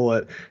control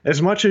it.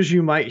 As much as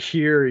you might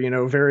hear,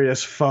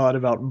 various FUD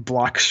about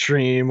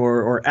Blockstream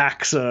or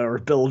AXA or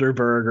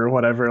Bilderberg or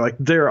whatever, like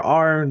there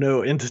are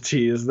no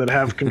entities that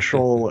have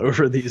control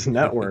over these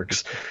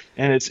networks.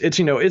 And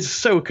it's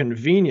so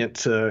convenient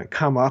to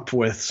come up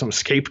with some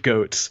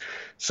scapegoats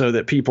so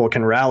that people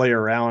can rally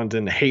around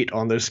and hate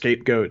on those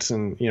scapegoats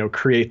and,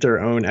 create their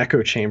own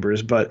echo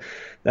chambers. But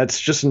that's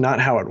just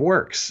not how it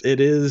works. It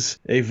is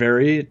a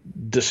very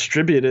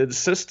distributed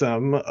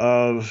system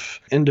of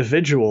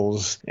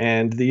individuals,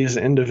 and these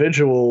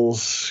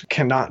individuals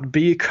cannot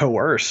be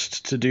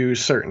coerced to do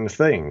certain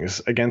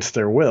things against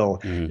their will.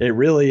 Mm-hmm. It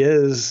really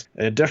is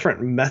a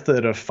different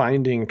method of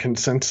finding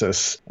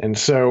consensus. And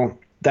so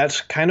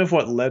that's kind of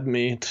what led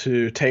me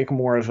to take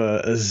more of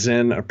a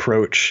Zen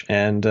approach.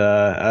 And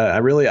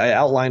I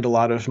outlined a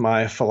lot of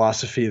my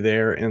philosophy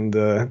there in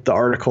the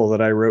article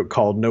that I wrote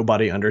called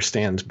Nobody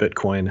Understands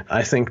Bitcoin.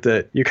 I think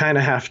that you kind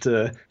of have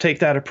to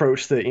take that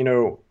approach that,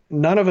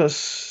 none of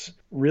us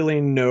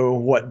really know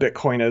what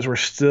Bitcoin is. We're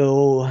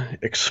still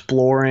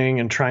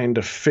exploring and trying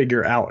to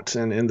figure out.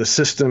 And the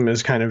system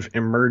is kind of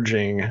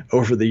emerging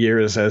over the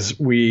years as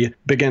we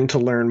begin to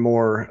learn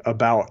more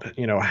about,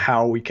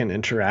 how we can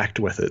interact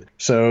with it.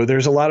 So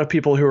there's a lot of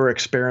people who are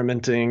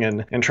experimenting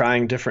and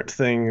trying different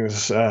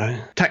things,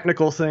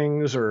 technical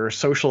things or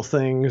social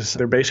things.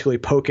 They're basically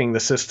poking the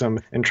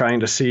system and trying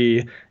to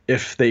see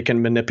if they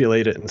can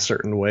manipulate it in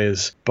certain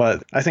ways.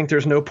 But I think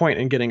there's no point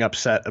in getting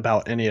upset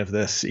about any of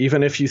this.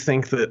 Even if you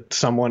think that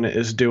someone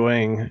is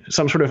doing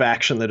some sort of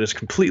action that is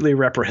completely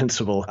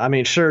reprehensible. I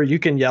mean, sure, you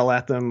can yell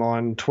at them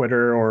on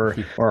Twitter or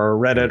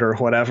Reddit or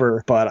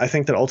whatever, but I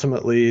think that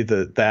ultimately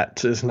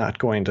that is not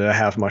going to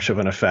have much of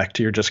an effect.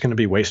 You're just going to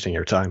be wasting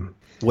your time.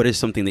 What is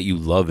something that you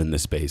love in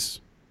this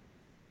space?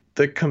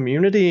 The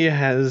community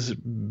has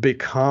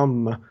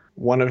become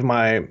one of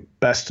my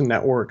best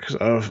networks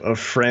of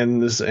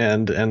friends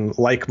and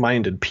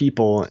like-minded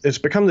people. It's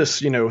become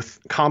this,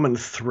 common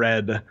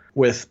thread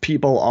with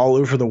people all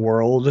over the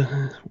world,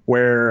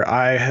 where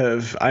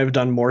I've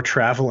done more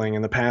traveling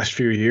in the past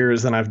few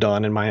years than I've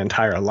done in my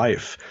entire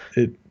life.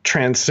 It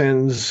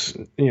transcends,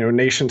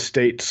 nation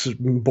states,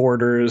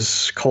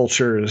 borders,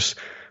 cultures,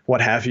 what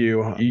have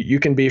you. You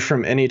can be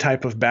from any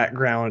type of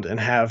background and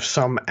have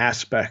some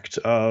aspect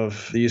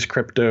of these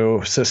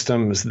crypto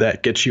systems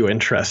that gets you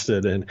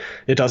interested. And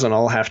it doesn't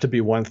all have to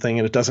be one thing,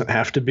 and it doesn't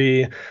have to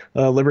be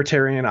a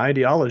libertarian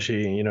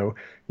ideology.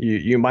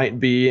 You might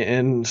be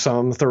in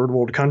some third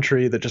world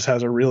country that just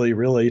has a really,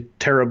 really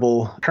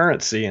terrible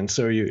currency. And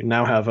so you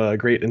now have a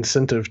great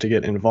incentive to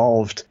get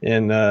involved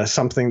in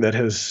something that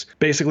has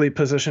basically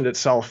positioned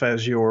itself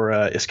as your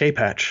escape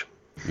hatch.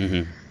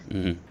 Mm-hmm.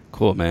 Mm-hmm.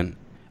 Cool, man.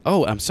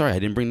 Oh, I'm sorry, I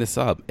didn't bring this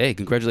up. Hey,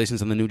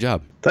 congratulations on the new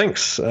job.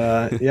 Thanks.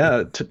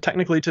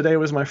 Technically today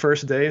was my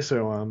first day,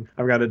 so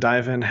I've got to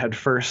dive in head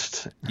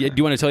first. Yeah, do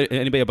you want to tell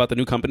anybody about the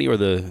new company or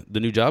the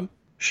new job?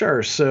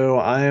 Sure. So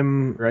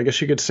I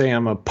guess you could say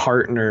I'm a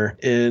partner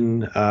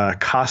in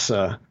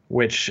Casa,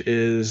 which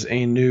is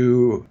a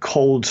new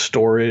cold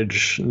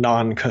storage,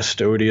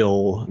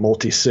 non-custodial,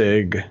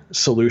 multi-sig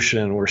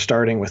solution. We're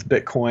starting with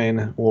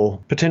Bitcoin.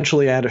 We'll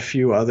potentially add a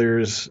few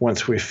others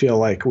once we feel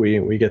like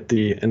we get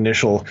the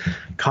initial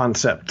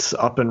concepts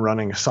up and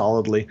running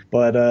solidly.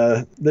 But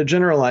the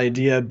general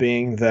idea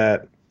being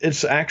that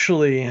it's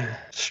actually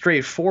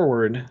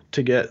straightforward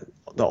to get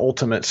the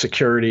ultimate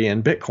security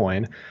in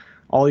Bitcoin.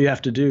 All you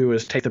have to do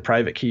is take the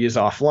private keys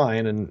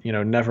offline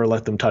and, never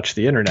let them touch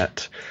the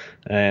internet.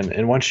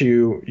 And once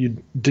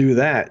you do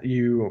that,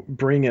 you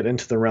bring it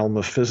into the realm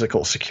of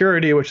physical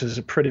security, which is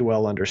a pretty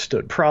well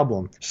understood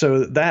problem.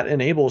 So that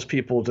enables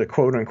people to,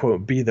 quote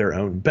unquote, be their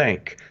own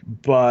bank.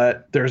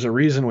 But there's a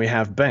reason we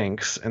have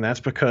banks, and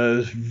that's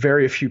because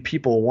very few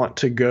people want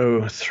to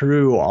go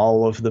through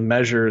all of the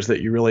measures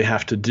that you really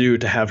have to do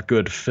to have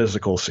good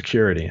physical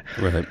security.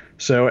 Right.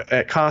 So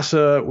at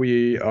Casa,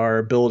 we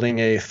are building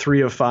a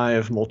 3 of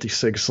 5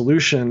 multi-sig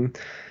solution.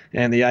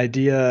 And the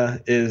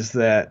idea is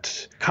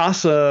that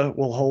Casa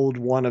will hold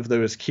one of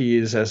those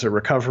keys as a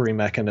recovery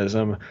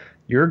mechanism.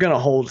 You're going to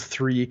hold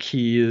 3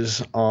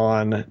 keys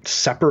on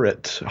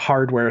separate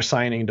hardware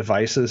signing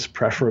devices,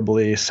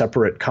 preferably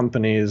separate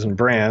companies and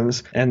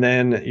brands. And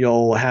then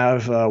you'll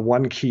have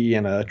 1 key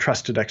in a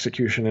trusted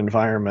execution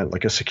environment,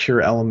 like a secure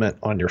element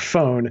on your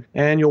phone.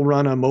 And you'll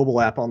run a mobile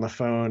app on the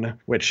phone,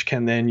 which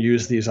can then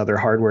use these other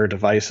hardware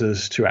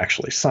devices to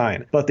actually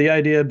sign. But the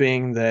idea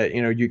being that,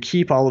 you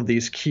keep all of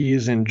these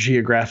keys in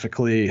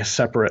geographically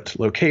separate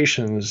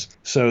locations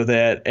so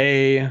that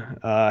a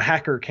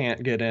hacker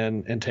can't get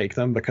in and take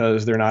them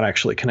because they're not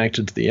actually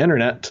connected to the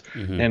internet,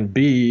 and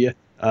B,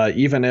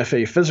 even if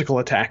a physical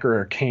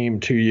attacker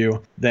came to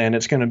you, then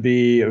it's going to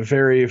be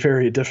very,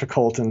 very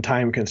difficult and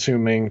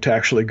time-consuming to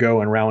actually go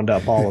and round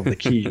up all of the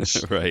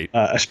keys. Right.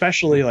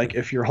 Especially like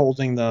if you're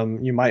holding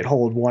them, you might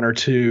hold 1 or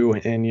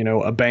 2 in,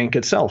 a bank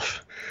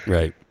itself.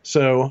 Right.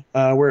 So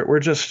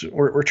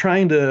we're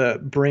trying to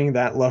bring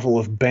that level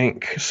of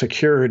bank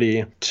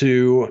security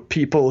to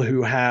people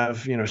who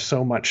have,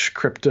 so much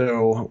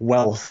crypto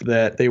wealth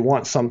that they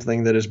want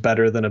something that is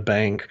better than a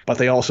bank, but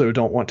they also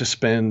don't want to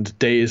spend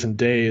days and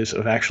days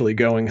of actually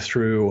going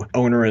through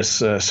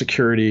onerous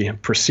security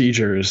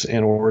procedures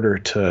in order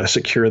to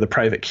secure the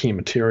private key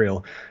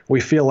material. We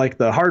feel like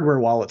the hardware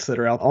wallets that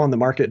are out on the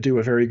market do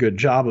a very good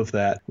job of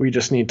that. We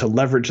just need to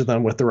leverage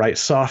them with the right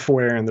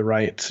software and the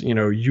right,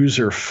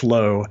 user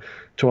flow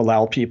to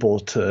allow people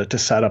to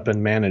set up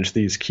and manage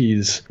these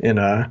keys in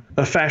a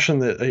fashion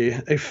that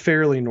a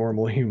fairly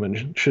normal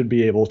human should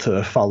be able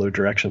to follow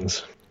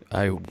directions.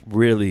 I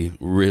really,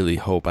 really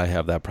hope I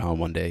have that problem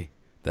one day.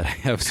 That I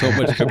have so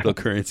much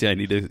cryptocurrency, I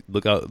need to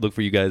look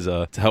for you guys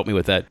to help me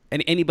with that.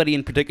 And anybody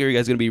in particular you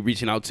guys going to be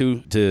reaching out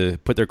to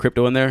put their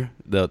crypto in there?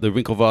 The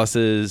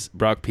Winklevosses,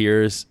 Brock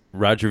Pierce,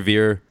 Roger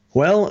Ver.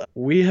 Well,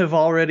 we have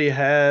already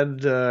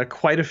had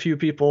quite a few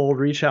people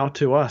reach out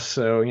to us.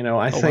 So,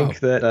 I think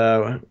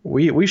that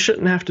we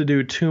shouldn't have to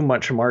do too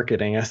much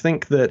marketing. I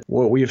think that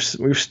what we've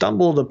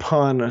stumbled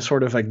upon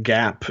sort of a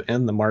gap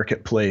in the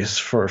marketplace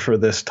for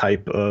this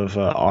type of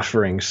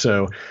offering.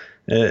 So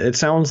it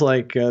sounds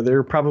like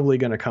they're probably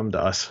going to come to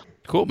us.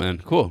 Cool, man.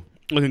 Cool.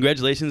 Well,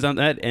 congratulations on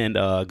that, and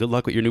good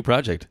luck with your new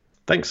project.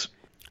 Thanks.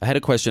 I had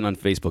a question on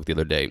Facebook the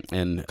other day,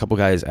 and a couple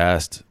guys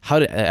asked, how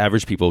do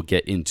average people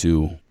get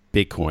into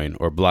Bitcoin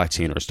or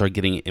blockchain or start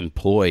getting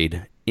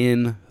employed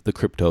in the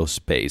crypto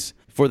space?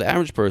 For the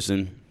average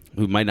person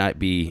who might not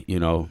be,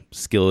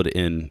 skilled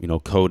in,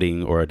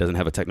 coding or doesn't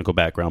have a technical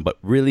background, but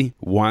really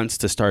wants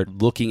to start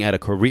looking at a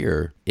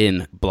career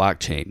in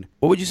blockchain,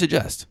 what would you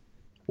suggest?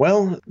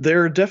 Well,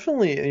 there are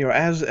definitely,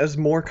 as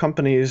more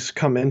companies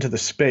come into the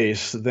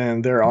space,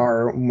 then there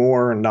are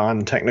more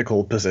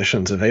non-technical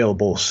positions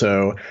available.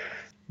 So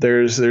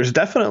there's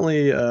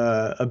definitely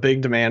a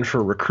big demand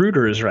for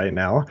recruiters right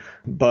now,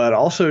 but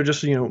also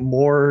just,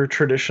 more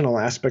traditional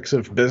aspects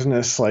of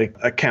business like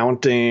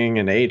accounting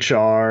and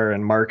HR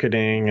and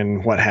marketing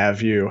and what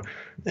have you.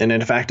 And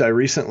in fact, I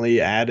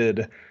recently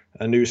added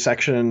a new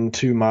section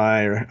to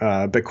my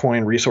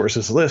Bitcoin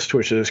resources list,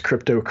 which is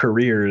crypto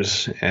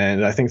careers.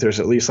 And I think there's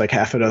at least like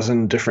half a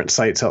dozen different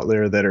sites out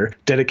there that are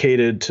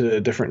dedicated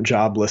to different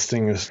job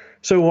listings.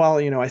 So while,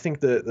 I think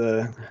that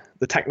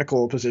the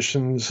technical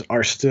positions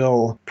are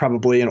still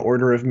probably an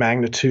order of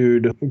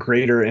magnitude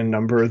greater in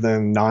number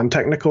than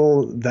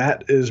non-technical,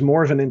 that is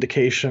more of an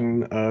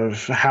indication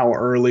of how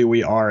early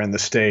we are in the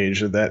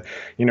stage, that,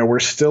 we're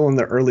still in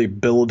the early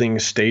building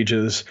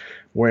stages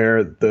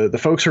where the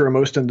folks who are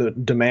most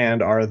in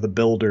demand are the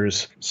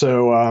builders.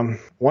 So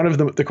one of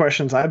the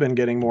questions I've been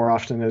getting more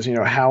often is,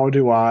 how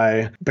do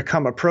I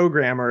become a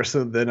programmer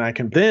so that I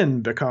can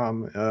then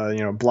become a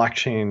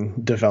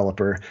blockchain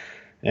developer?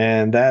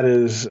 And that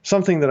is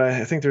something that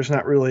I think there's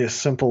not really a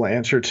simple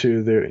answer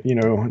to.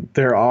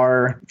 There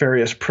are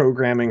various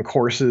programming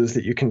courses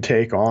that you can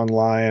take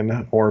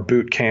online or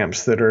boot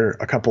camps that are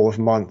a couple of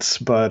months,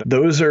 but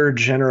those are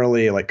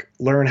generally like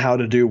learn how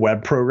to do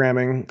web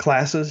programming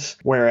classes,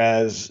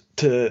 whereas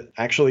to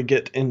actually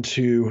get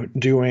into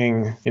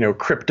doing,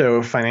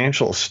 crypto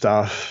financial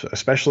stuff,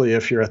 especially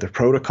if you're at the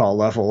protocol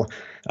level,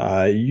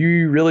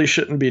 you really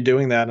shouldn't be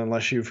doing that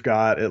unless you've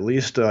got at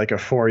least like a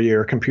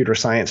 4-year computer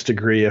science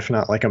degree, if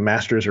not like a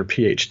master's or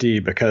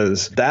PhD,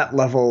 because that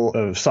level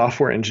of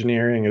software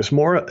engineering is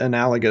more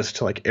analogous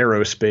to like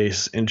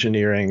aerospace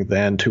engineering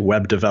than to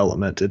web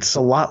development. It's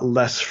a lot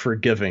less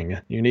forgiving.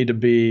 You need to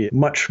be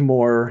much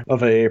more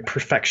of a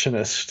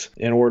perfectionist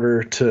in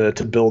order to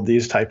build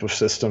these type of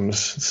systems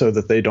so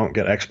that they don't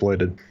get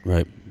exploited.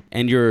 Right.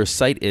 And your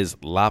site is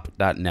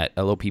lop.net,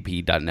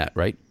 LOPP.net,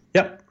 right?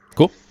 Yep.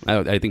 Cool.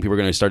 I think people are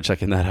going to start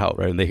checking that out,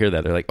 right? And they hear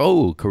that. They're like,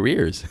 oh,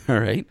 careers. All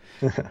right.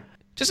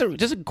 Just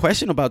a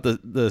question about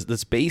the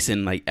space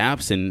and like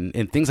apps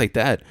and things like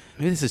that.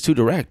 Maybe this is too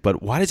direct,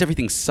 but why does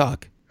everything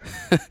suck?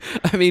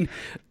 I mean,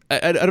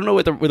 I don't know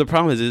what the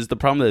problem is. Is the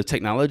problem the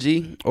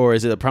technology, or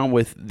is it a problem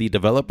with the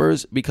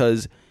developers?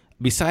 Because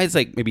besides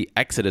like maybe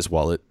Exodus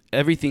Wallet,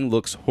 everything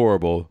looks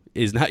horrible,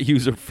 is not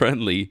user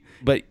friendly,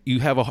 but you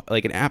have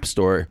an app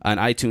store on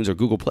iTunes or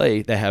Google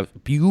Play that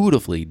have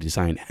beautifully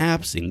designed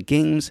apps and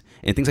games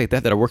and things like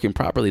that are working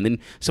properly. And then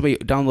somebody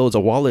downloads a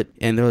wallet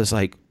and they're just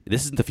like,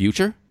 this is the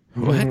future?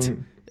 What?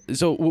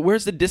 So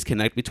where's the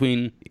disconnect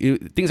between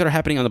things that are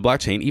happening on the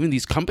blockchain, even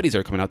these companies that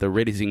are coming out, they're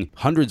raising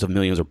hundreds of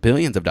millions or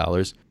billions of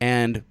dollars,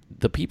 and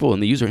the people in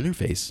the user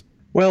interface?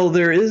 Well,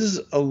 there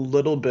is a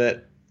little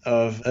bit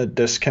of a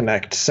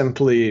disconnect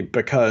simply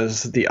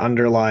because the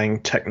underlying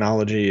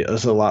technology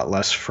is a lot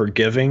less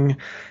forgiving,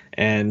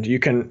 and you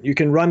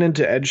can run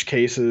into edge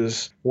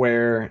cases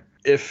where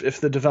if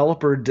the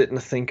developer didn't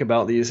think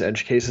about these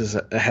edge cases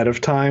ahead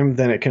of time,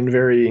 then it can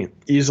very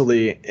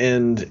easily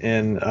end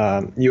in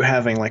you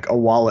having like a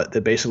wallet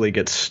that basically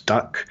gets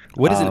stuck.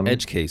 What is an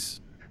edge case?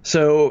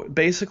 So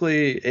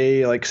basically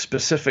a like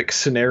specific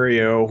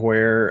scenario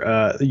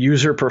where the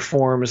user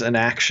performs an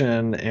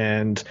action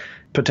and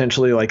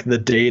potentially like the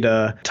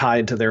data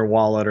tied to their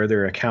wallet or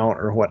their account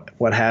or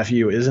what have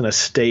you is in a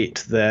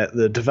state that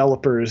the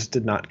developers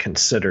did not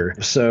consider.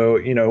 So,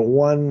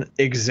 one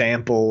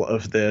example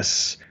of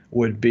this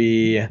would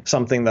be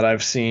something that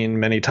I've seen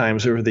many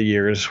times over the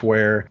years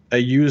where a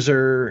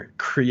user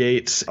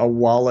creates a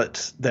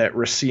wallet that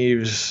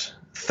receives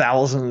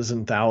thousands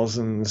and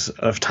thousands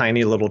of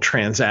tiny little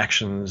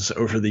transactions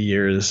over the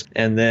years,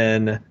 and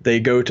then they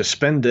go to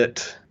spend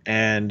it,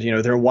 and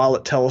their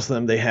wallet tells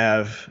them they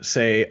have,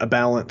 say, a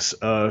balance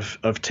of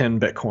 10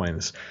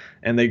 Bitcoins,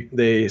 and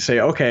they say,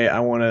 okay,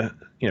 I want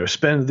to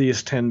spend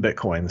these 10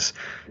 Bitcoins,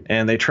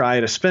 and they try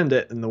to spend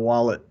it, and the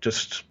wallet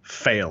just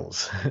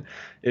fails.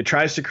 It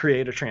tries to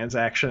create a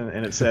transaction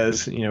and it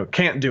says,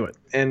 can't do it.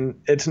 And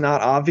it's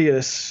not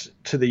obvious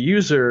to the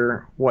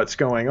user what's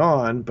going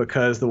on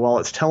because the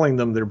wallet's telling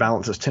them their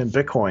balance is 10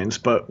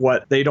 Bitcoins. But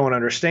what they don't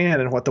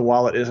understand and what the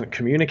wallet isn't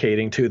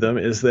communicating to them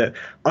is that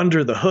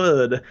under the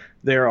hood,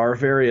 there are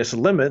various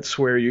limits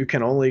where you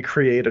can only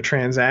create a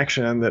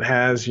transaction that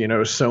has,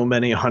 so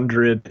many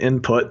hundred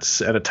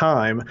inputs at a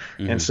time.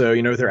 Mm-hmm. And so,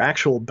 their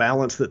actual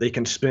balance that they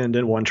can spend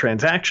in one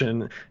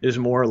transaction is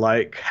more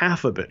like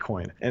half a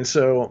Bitcoin. And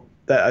so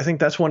I think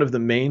that's one of the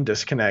main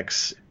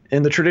disconnects.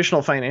 In the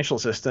traditional financial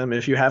system,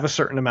 if you have a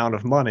certain amount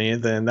of money,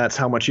 then that's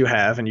how much you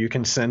have and you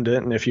can send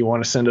it. And if you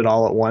want to send it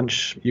all at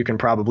once, you can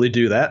probably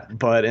do that.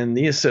 But in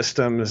these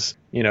systems,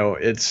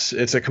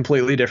 it's a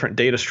completely different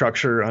data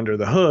structure under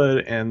the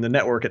hood, and the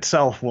network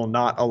itself will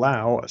not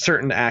allow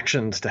certain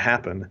actions to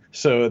happen.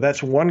 So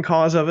that's one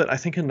cause of it. I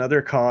think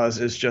another cause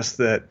is just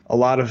that a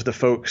lot of the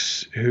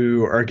folks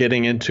who are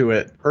getting into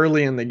it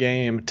early in the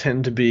game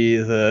tend to be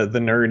the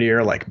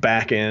nerdier, like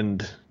back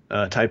end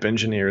type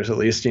engineers. At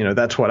least,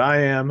 that's what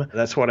I am.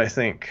 That's what I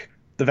think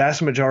the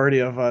vast majority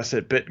of us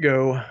at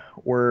BitGo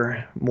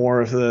were more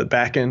of the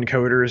back-end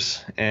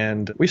coders.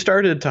 And we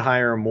started to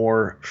hire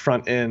more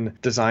front-end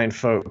design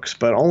folks,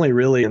 but only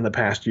really in the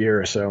past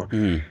year or so.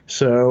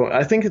 So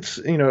I think it's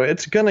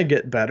going to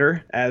get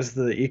better as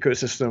the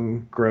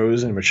ecosystem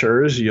grows and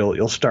matures.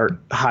 You'll start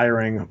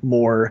hiring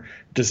more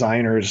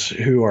designers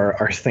who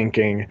are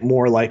thinking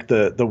more like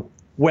the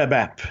web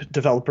app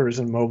developers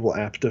and mobile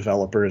app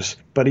developers.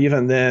 But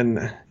even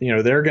then,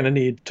 they're going to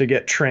need to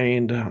get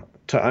trained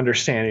to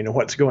understand,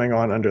 what's going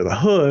on under the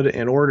hood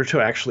in order to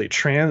actually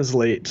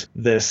translate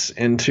this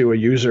into a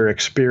user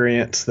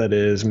experience that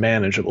is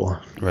manageable.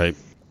 Right.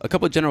 A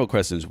couple of general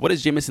questions. What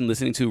is Jameson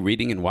listening to,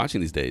 reading, and watching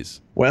these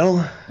days?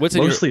 Well,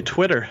 mostly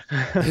Twitter.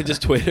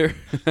 Just Twitter?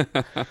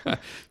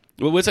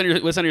 Well, what's on your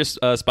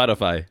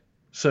Spotify?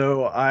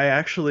 So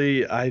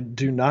I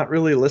do not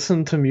really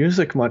listen to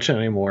music much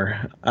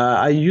anymore.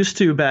 I used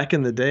to back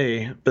in the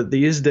day, but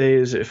these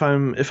days, if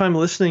I'm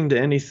listening to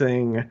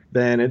anything,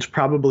 then it's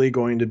probably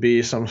going to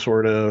be some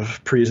sort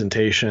of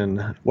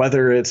presentation,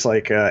 whether it's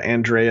like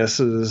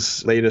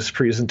Andreas's latest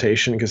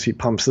presentation, because he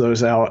pumps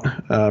those out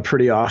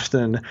pretty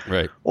often,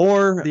 right?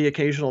 Or the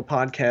occasional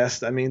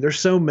podcast. I mean, there's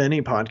so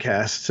many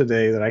podcasts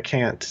today that I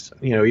can't,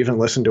 even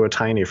listen to a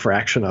tiny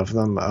fraction of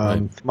them.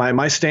 Right.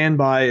 My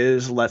standby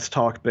is Let's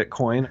Talk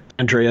Bitcoin.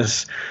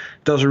 Andreas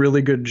does a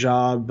really good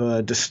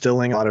job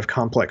distilling a lot of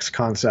complex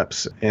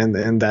concepts,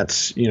 and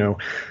that's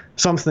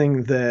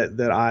something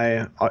that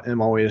I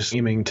am always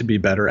aiming to be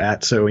better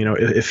at. So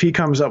if he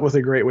comes up with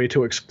a great way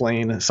to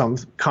explain some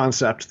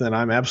concept, then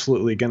I'm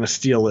absolutely going to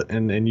steal it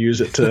and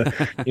use it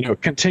to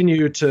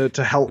continue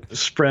to help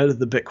spread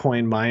the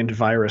Bitcoin mind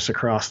virus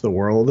across the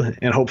world.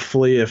 And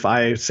hopefully, if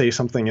I say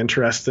something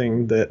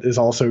interesting that is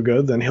also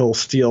good, then he'll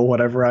steal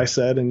whatever I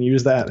said and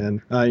use that.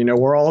 And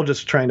we're all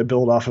just trying to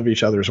build off of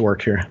each other's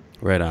work here.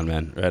 Right on,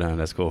 man. Right on.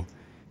 That's cool.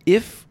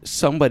 If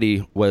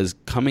somebody was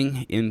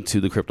coming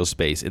into the crypto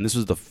space and this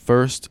was the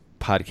first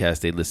podcast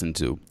they listened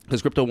to,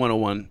 because Crypto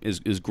 101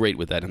 is great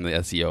with that in the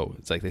SEO.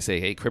 It's like they say,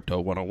 hey, Crypto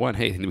 101,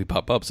 hey, and we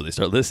pop up, so they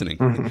start listening.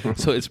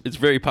 So it's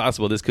very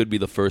possible this could be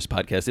the first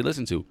podcast they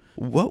listen to.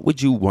 What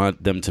would you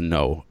want them to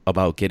know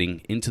about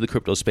getting into the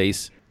crypto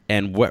space,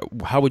 and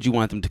how would you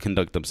want them to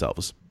conduct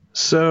themselves?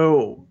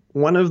 So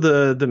one of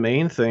the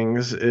main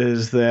things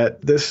is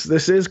that this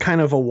is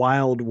kind of a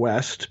wild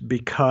west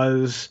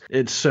because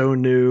it's so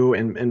new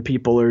and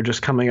people are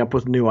just coming up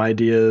with new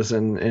ideas,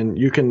 and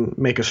you can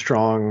make a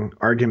strong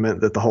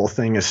argument that the whole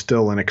thing is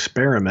still an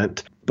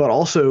experiment. But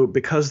also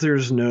because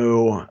there's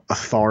no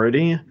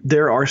authority,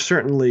 there are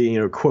certainly,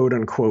 quote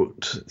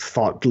unquote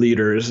thought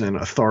leaders and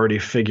authority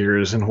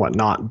figures and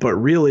whatnot, but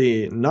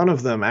really none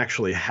of them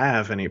actually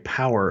have any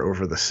power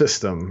over the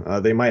system.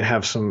 They might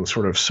have some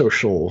sort of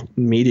social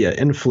media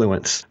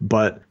influence,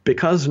 but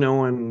because no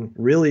one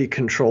really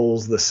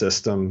controls the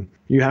system,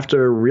 you have to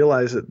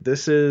realize that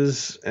this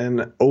is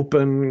an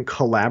open,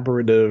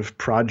 collaborative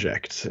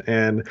project.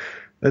 And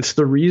that's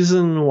the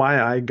reason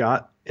why I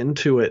got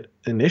into it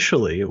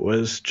initially. It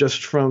was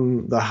just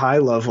from the high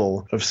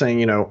level of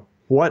saying,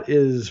 what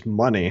is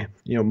money?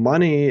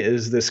 Money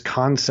is this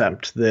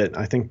concept that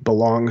I think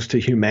belongs to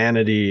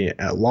humanity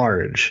at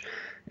large.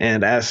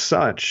 And as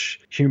such,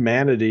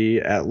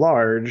 humanity at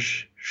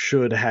large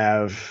should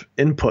have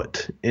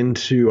input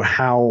into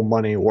how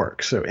money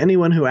works. So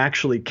anyone who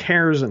actually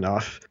cares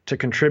enough to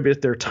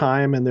contribute their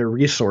time and their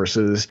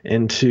resources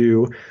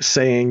into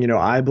saying,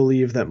 I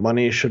believe that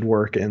money should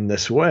work in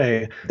this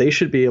way, they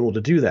should be able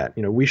to do that.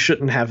 We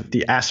shouldn't have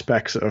the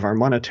aspects of our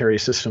monetary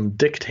system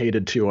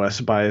dictated to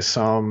us by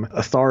some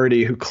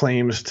authority who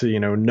claims to,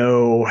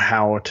 know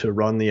how to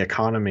run the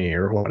economy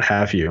or what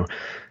have you.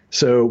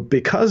 So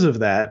because of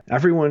that,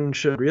 everyone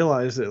should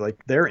realize that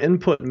their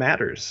input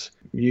matters.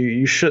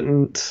 You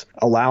shouldn't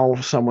allow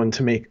someone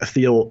to make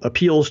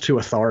appeals to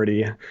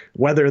authority,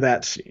 whether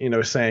that's,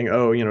 saying,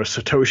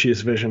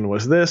 Satoshi's vision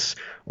was this,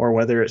 or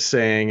whether it's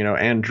saying,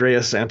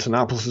 Andreas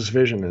Antonopoulos'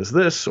 vision is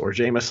this, or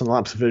Jameson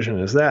Lopp's vision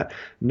is that.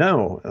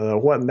 No,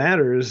 what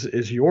matters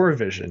is your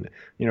vision.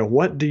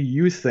 What do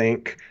you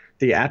think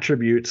the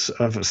attributes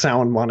of a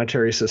sound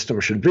monetary system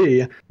should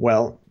be?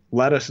 Well,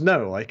 let us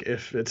know.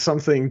 If it's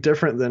something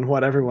different than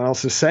what everyone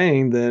else is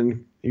saying,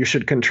 then you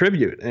should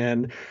contribute.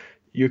 And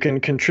you can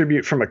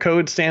contribute from a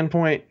code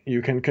standpoint.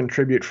 You can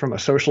contribute from a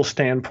social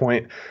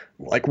standpoint.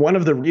 One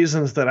of the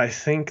reasons that I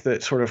think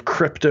that sort of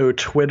crypto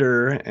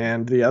Twitter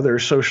and the other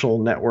social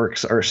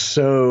networks are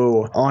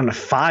so on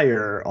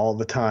fire all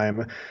the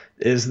time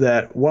is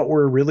that what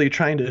we're really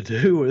trying to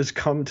do is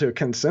come to a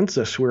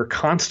consensus. We're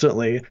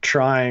constantly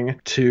trying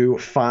to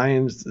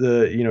find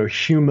the,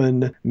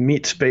 human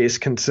meat space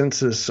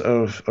consensus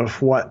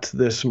of what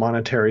this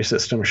monetary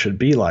system should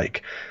be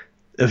like.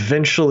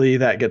 Eventually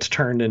that gets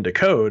turned into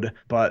code,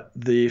 but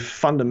the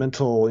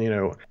fundamental,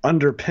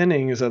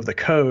 underpinnings of the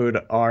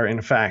code are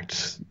in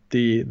fact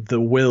the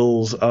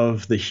wills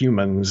of the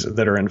humans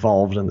that are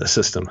involved in the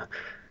system.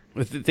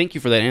 Thank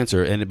you for that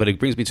answer, but it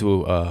brings me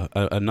to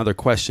another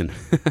question.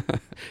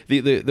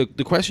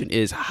 The question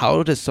is,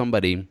 how does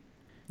somebody?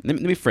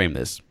 Let me frame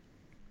this.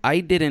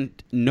 I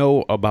didn't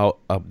know about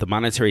the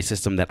monetary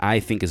system that I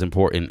think is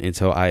important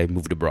until I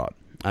moved abroad.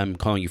 I'm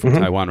calling you from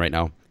Taiwan right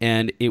now.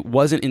 And it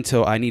wasn't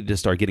until I needed to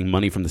start getting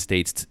money from the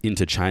States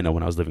into China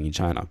when I was living in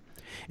China.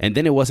 And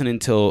then it wasn't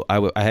until I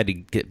had to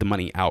get the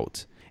money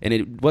out. And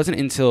it wasn't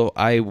until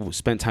I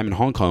spent time in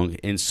Hong Kong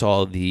and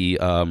saw a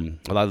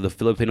lot of the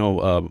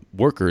Filipino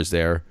workers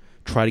there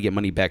try to get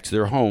money back to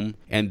their home,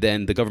 and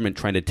then the government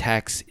trying to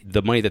tax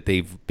the money that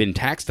they've been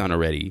taxed on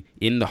already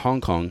in the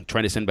Hong Kong,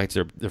 trying to send back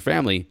to their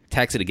family,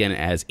 tax it again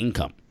as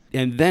income.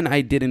 And then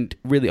I didn't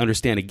really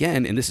understand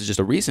again, and this is just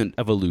a recent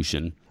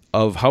evolution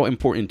of how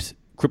important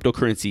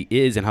cryptocurrency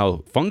is and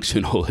how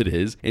functional it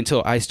is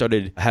until I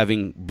started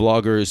having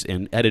bloggers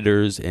and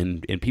editors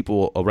and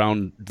people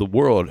around the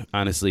world,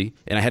 honestly,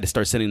 and I had to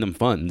start sending them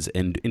funds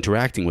and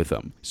interacting with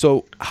them.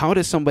 So how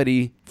does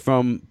somebody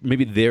from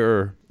maybe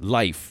their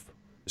life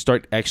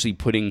start actually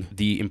putting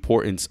the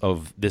importance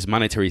of this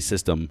monetary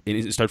system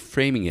and start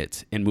framing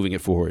it and moving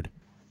it forward?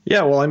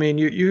 Yeah, well, I mean,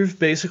 you've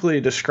basically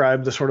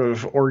described the sort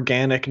of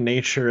organic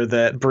nature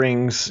that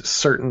brings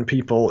certain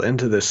people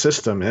into this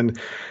system.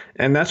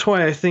 And that's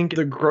why I think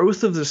the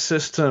growth of the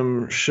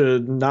system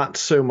should not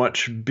so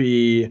much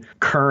be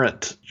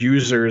current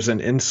users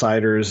and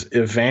insiders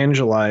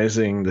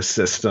evangelizing the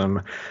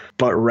system,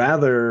 but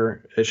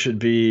rather it should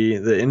be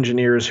the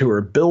engineers who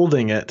are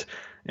building it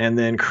and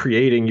then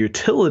creating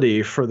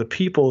utility for the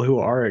people who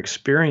are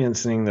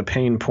experiencing the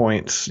pain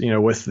points,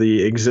 with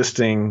the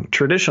existing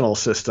traditional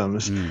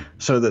systems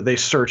so that they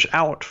search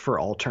out for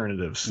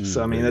alternatives.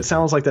 So, I mean, it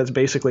sounds like that's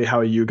basically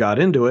how you got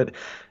into it,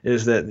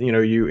 is that,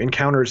 you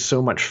encountered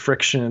so much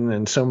friction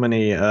and so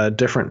many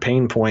different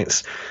pain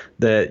points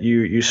that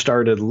you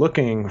started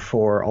looking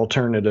for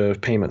alternative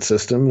payment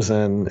systems,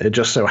 and it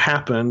just so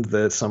happened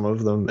that some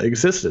of them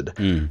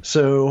existed.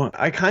 So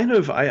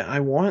I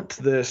want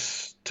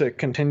this to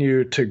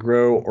continue to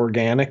grow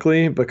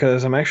organically,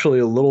 because I'm actually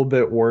a little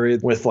bit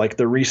worried with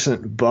the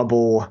recent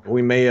bubble.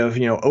 We may have,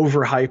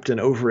 overhyped and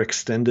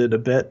overextended a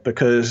bit,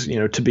 because,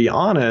 to be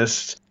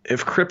honest,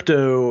 if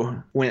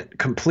crypto went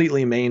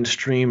completely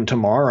mainstream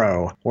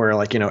tomorrow, where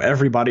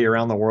everybody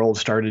around the world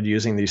started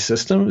using these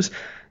systems,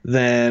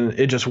 then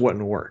it just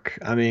wouldn't work.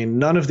 I mean,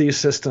 none of these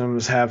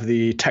systems have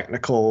the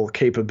technical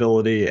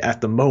capability at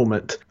the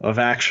moment of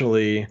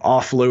actually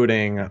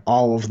offloading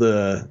all of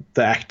the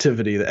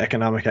activity, the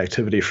economic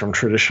activity from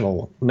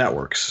traditional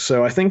networks.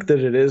 So I think that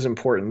it is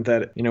important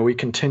that, we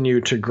continue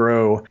to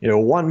grow,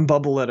 one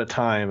bubble at a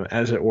time,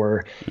 as it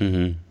were.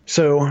 Mm-hmm.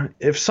 So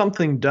if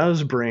something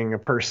does bring a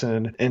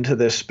person into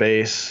this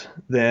space,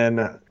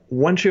 then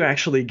once you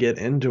actually get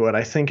into it,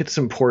 I think it's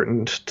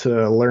important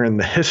to learn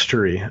the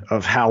history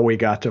of how we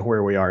got to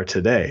where we are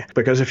today.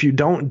 Because if you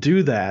don't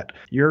do that,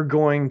 you're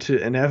going to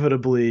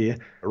inevitably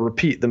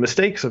repeat the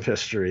mistakes of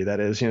history. That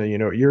is,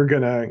 you're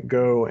going to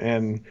go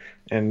and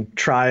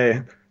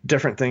try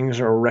different things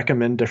or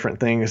recommend different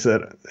things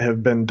that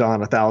have been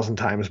done 1,000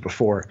 times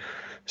before.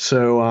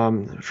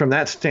 So from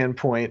that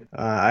standpoint,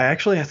 I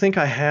think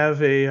I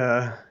have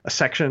a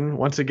section,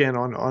 once again,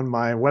 on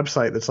my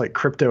website that's like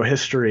crypto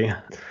history.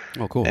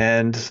 Oh, cool.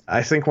 And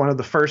I think one of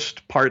the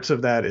first parts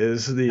of that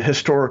is the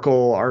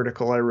historical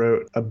article I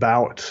wrote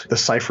about the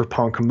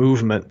cypherpunk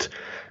movement,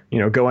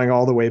 going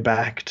all the way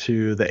back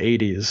to the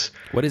 80s.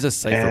 What is a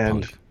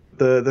cypherpunk?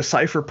 The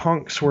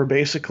cypherpunks were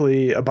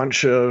basically a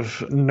bunch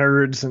of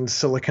nerds in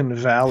Silicon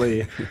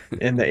Valley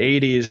in the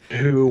 80s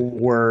who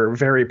were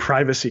very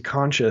privacy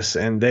conscious,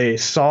 and they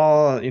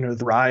saw, the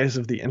rise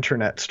of the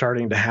internet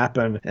starting to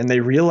happen, and they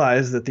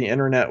realized that the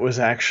internet was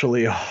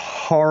actually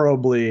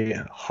horribly,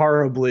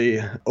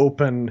 horribly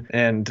open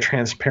and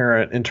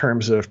transparent in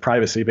terms of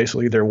privacy.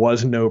 Basically, there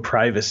was no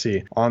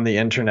privacy on the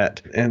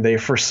internet, and they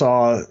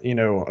foresaw,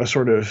 a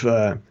sort of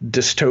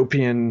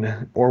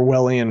dystopian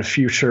Orwellian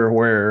future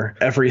where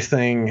everything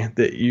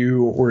that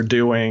you were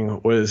doing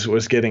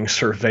was getting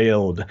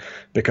surveilled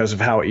because of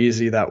how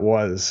easy that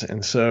was.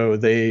 And so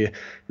they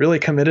really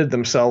committed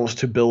themselves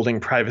to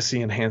building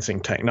privacy enhancing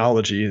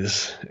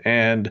technologies,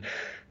 and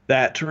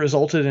that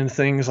resulted in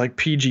things like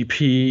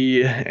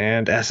PGP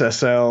and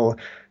SSL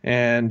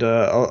and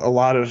a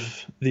lot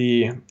of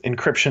the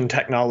encryption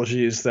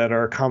technologies that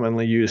are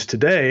commonly used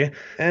today.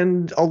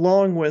 And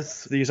along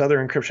with these other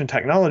encryption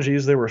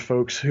technologies, there were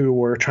folks who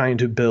were trying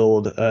to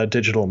build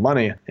digital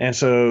money. And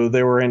so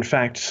there were, in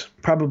fact,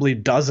 probably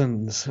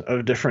dozens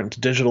of different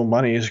digital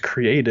monies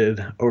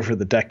created over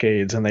the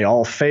decades, and they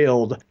all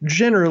failed,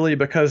 generally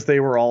because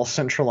they were all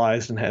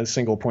centralized and had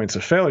single points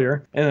of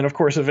failure. And then, of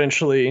course,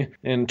 eventually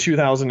in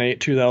 2008,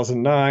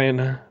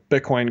 2009,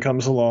 Bitcoin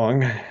comes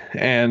along,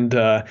 and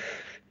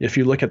if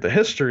you look at the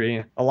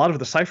history, a lot of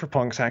the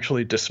cypherpunks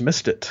actually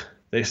dismissed it.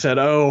 They said,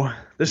 oh,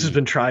 this has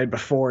been tried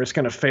before. It's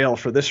going to fail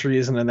for this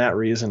reason and that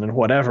reason and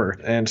whatever.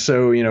 And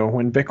so,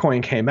 when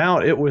Bitcoin came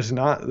out, it was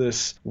not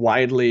this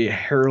widely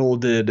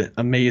heralded,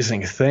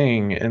 amazing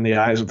thing in the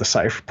eyes of the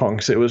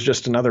cypherpunks. It was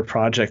just another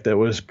project that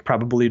was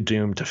probably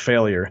doomed to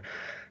failure.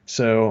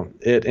 So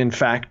it, in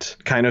fact,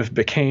 kind of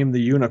became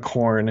the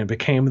unicorn and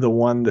became the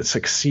one that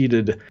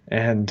succeeded.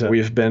 And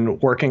we've been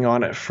working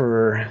on it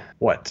for,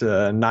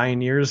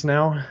 9 years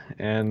now?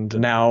 And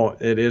now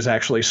it is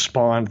actually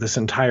spawned this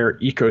entire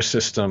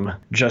ecosystem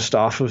just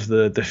off of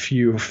the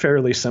few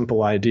fairly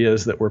simple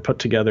ideas that were put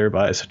together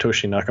by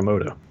Satoshi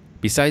Nakamoto.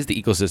 Besides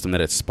the ecosystem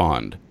that it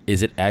spawned,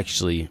 is it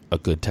actually a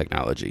good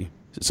technology?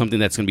 Something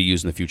that's going to be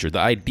used in the future? The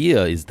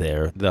idea is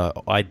there, the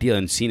idea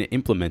and seeing it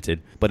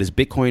implemented, but is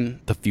Bitcoin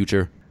the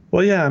future?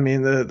 Well, yeah, I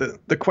mean,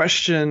 the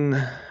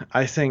question,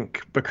 I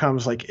think,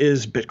 becomes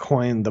is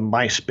Bitcoin the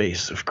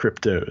MySpace of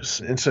cryptos?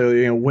 And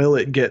so, will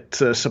it get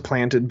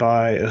supplanted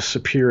by a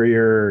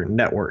superior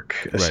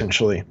network,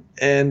 essentially? Right.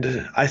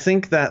 And I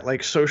think that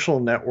social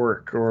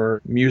network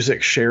or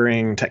music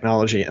sharing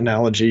technology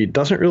analogy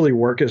doesn't really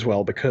work as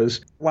well,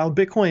 because while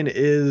Bitcoin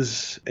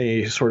is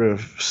a sort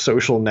of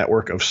social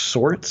network of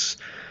sorts,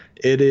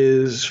 it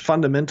is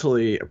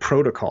fundamentally a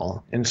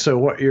protocol. And so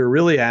what you're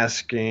really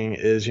asking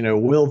is,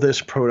 will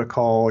this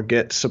protocol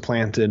get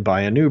supplanted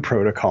by a new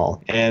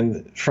protocol?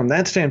 And from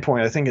that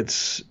standpoint, I think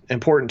it's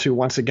important to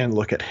once again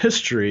look at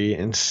history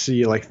and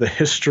see the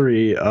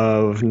history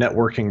of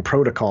networking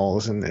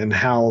protocols and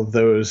how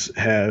those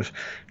have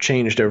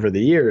changed over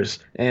the years.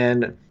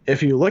 And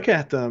if you look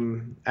at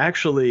them,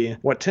 actually,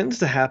 what tends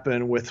to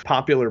happen with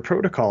popular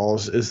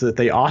protocols is that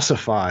they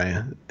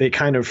ossify. They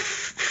kind of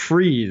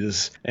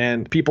freeze,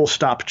 and people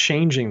stop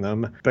changing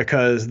them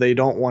because they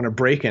don't want to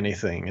break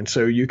anything. And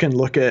so you can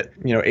look at,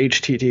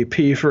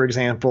 HTTP, for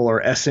example,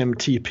 or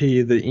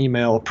SMTP, the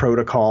email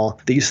protocol.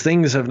 These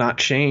things have not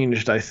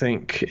changed, I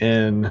think,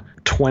 in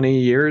 20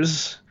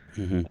 years.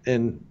 Mm-hmm.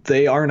 And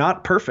they are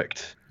not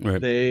perfect. Right.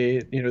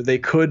 They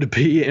could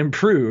be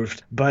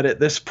improved, but at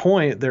this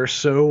point they're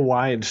so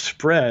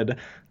widespread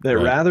that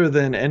rather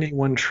than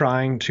anyone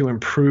trying to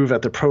improve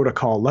at the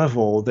protocol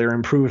level, they're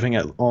improving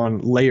on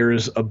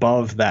layers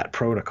above that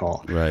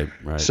protocol. Right.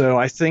 So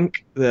I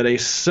think that a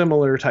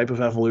similar type of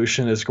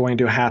evolution is going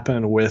to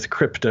happen with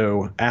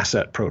crypto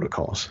asset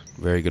protocols.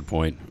 Very good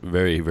point.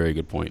 Very, very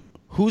good point.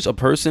 Who's a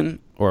person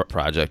or a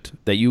project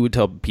that you would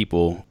tell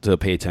people to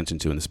pay attention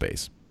to in the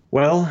space?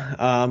 Well,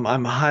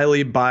 I'm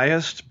highly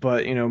biased,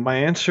 but, my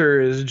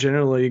answer is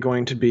generally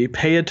going to be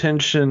pay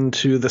attention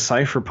to the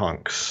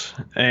cypherpunks.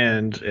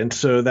 And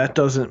so that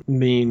doesn't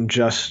mean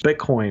just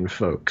Bitcoin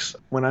folks.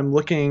 When I'm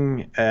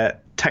looking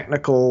at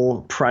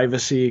technical,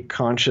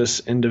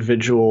 privacy-conscious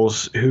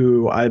individuals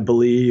who I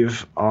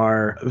believe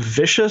are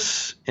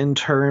vicious in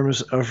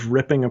terms of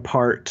ripping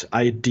apart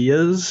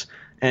ideas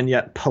and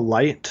yet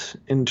polite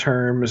in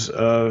terms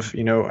of,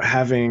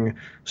 having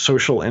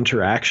social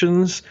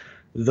interactions,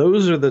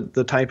 those are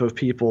the type of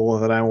people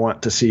that I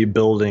want to see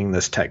building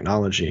this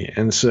technology.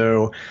 And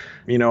so,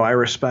 I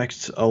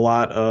respect a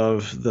lot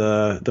of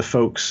the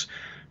folks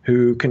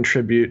who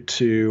contribute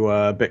to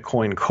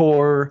Bitcoin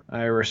Core.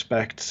 I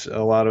respect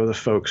a lot of the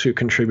folks who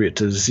contribute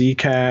to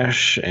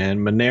Zcash and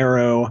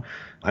Monero.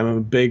 I'm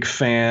a big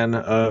fan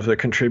of the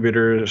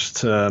contributors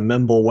to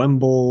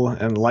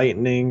Mimblewimble and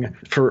Lightning.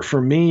 For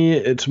me,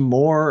 it's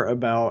more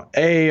about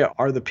A,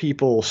 are the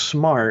people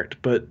smart,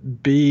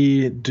 but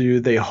B, do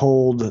they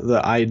hold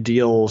the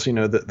ideals,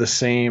 the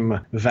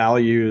same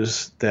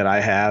values that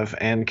I have,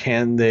 and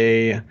can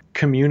they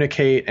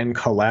communicate and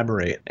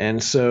collaborate.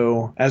 And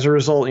so as a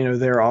result,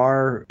 there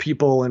are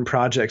people and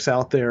projects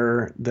out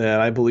there that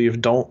I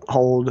believe don't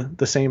hold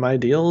the same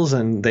ideals,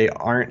 and they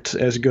aren't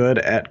as good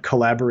at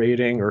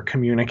collaborating or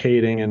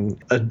communicating in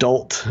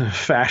adult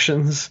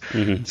fashions.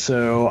 Mm-hmm.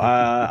 So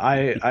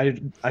I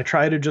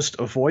try to just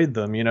avoid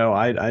them.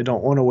 I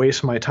don't want to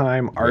waste my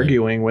time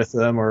arguing with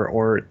them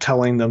or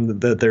telling them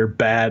that they're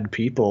bad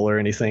people or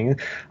anything.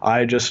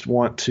 I just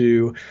want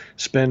to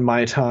spend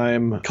my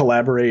time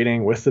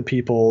collaborating with the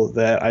people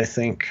that I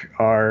think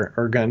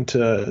are going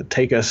to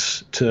take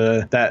us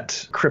to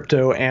that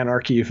crypto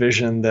anarchy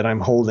vision that I'm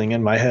holding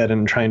in my head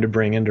and trying to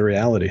bring into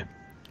reality.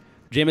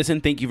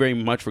 Jameson, thank you very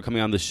much for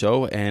coming on the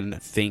show,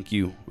 and thank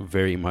you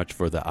very much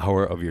for the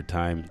hour of your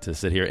time to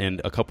sit here,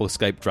 and a couple of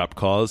Skype dropped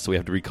calls, so we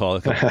have to recall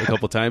a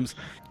couple times.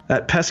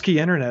 That pesky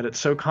internet, it's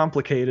so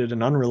complicated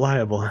and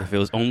unreliable. If it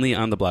was only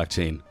on the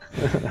blockchain.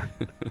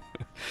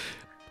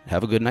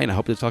 Have a good night. I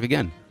hope to talk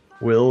again.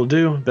 Will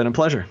do. Been a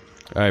pleasure.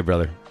 All right,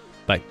 brother.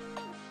 Bye.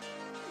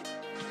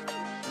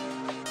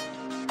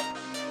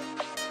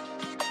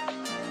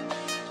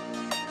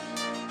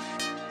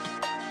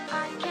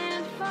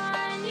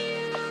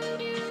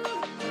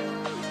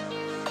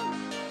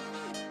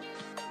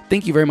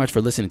 Thank you very much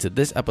for listening to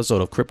this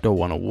episode of Crypto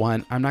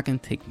 101. I'm not going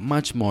to take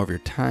much more of your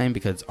time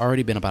because it's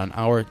already been about an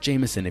hour.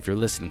 Jameson, if you're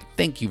listening,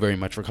 thank you very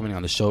much for coming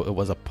on the show. It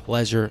was a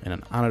pleasure and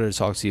an honor to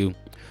talk to you.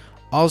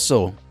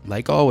 Also,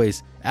 like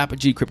always,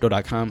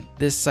 ApogeeCrypto.com.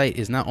 This site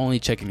is not only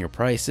checking your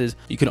prices,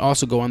 you can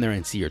also go on there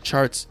and see your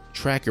charts,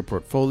 track your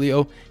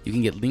portfolio. You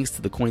can get links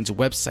to the coin's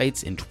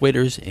websites and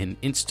Twitters and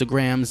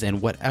Instagrams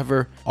and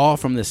whatever, all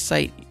from this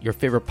site. Your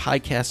favorite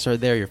podcasts are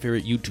there, your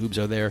favorite YouTubes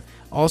are there.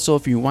 Also,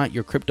 if you want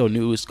your crypto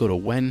news, go to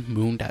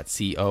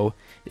whenmoon.co.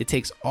 It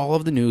takes all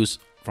of the news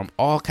from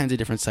all kinds of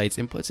different sites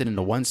and puts it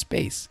into one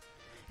space.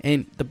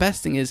 And the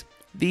best thing is,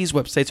 these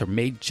websites are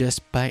made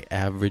just by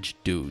average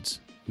dudes.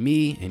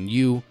 Me and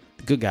you,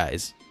 the good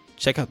guys.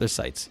 Check out their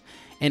sites.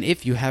 And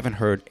if you haven't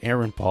heard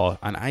Aaron Paul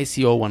on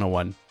ICO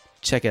 101,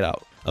 check it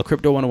out. A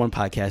Crypto 101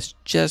 podcast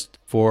just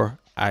for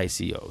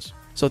ICOs.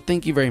 So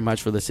thank you very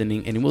much for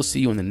listening, and we'll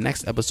see you in the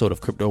next episode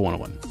of Crypto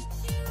 101.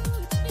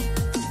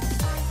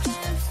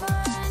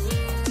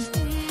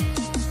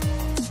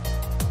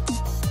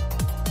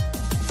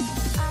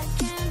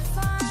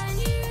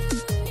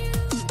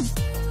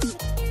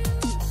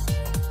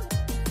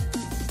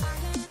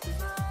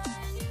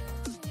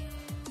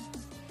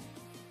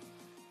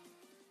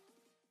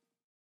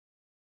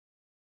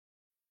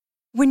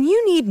 When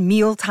you need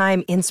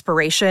mealtime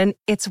inspiration,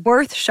 it's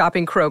worth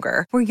shopping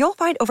Kroger, where you'll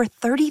find over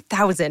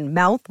 30,000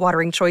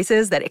 mouth-watering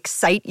choices that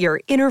excite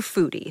your inner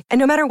foodie. And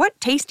no matter what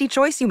tasty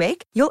choice you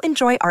make, you'll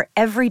enjoy our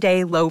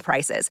everyday low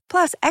prices,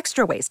 plus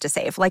extra ways to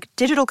save, like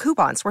digital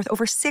coupons worth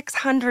over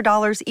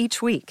 $600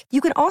 each week. You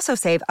can also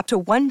save up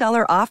to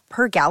 $1 off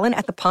per gallon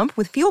at the pump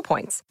with fuel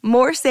points.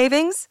 More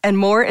savings and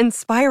more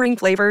inspiring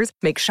flavors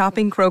make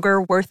shopping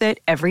Kroger worth it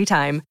every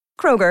time.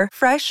 Kroger,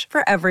 fresh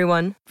for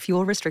everyone.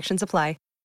 Fuel restrictions apply.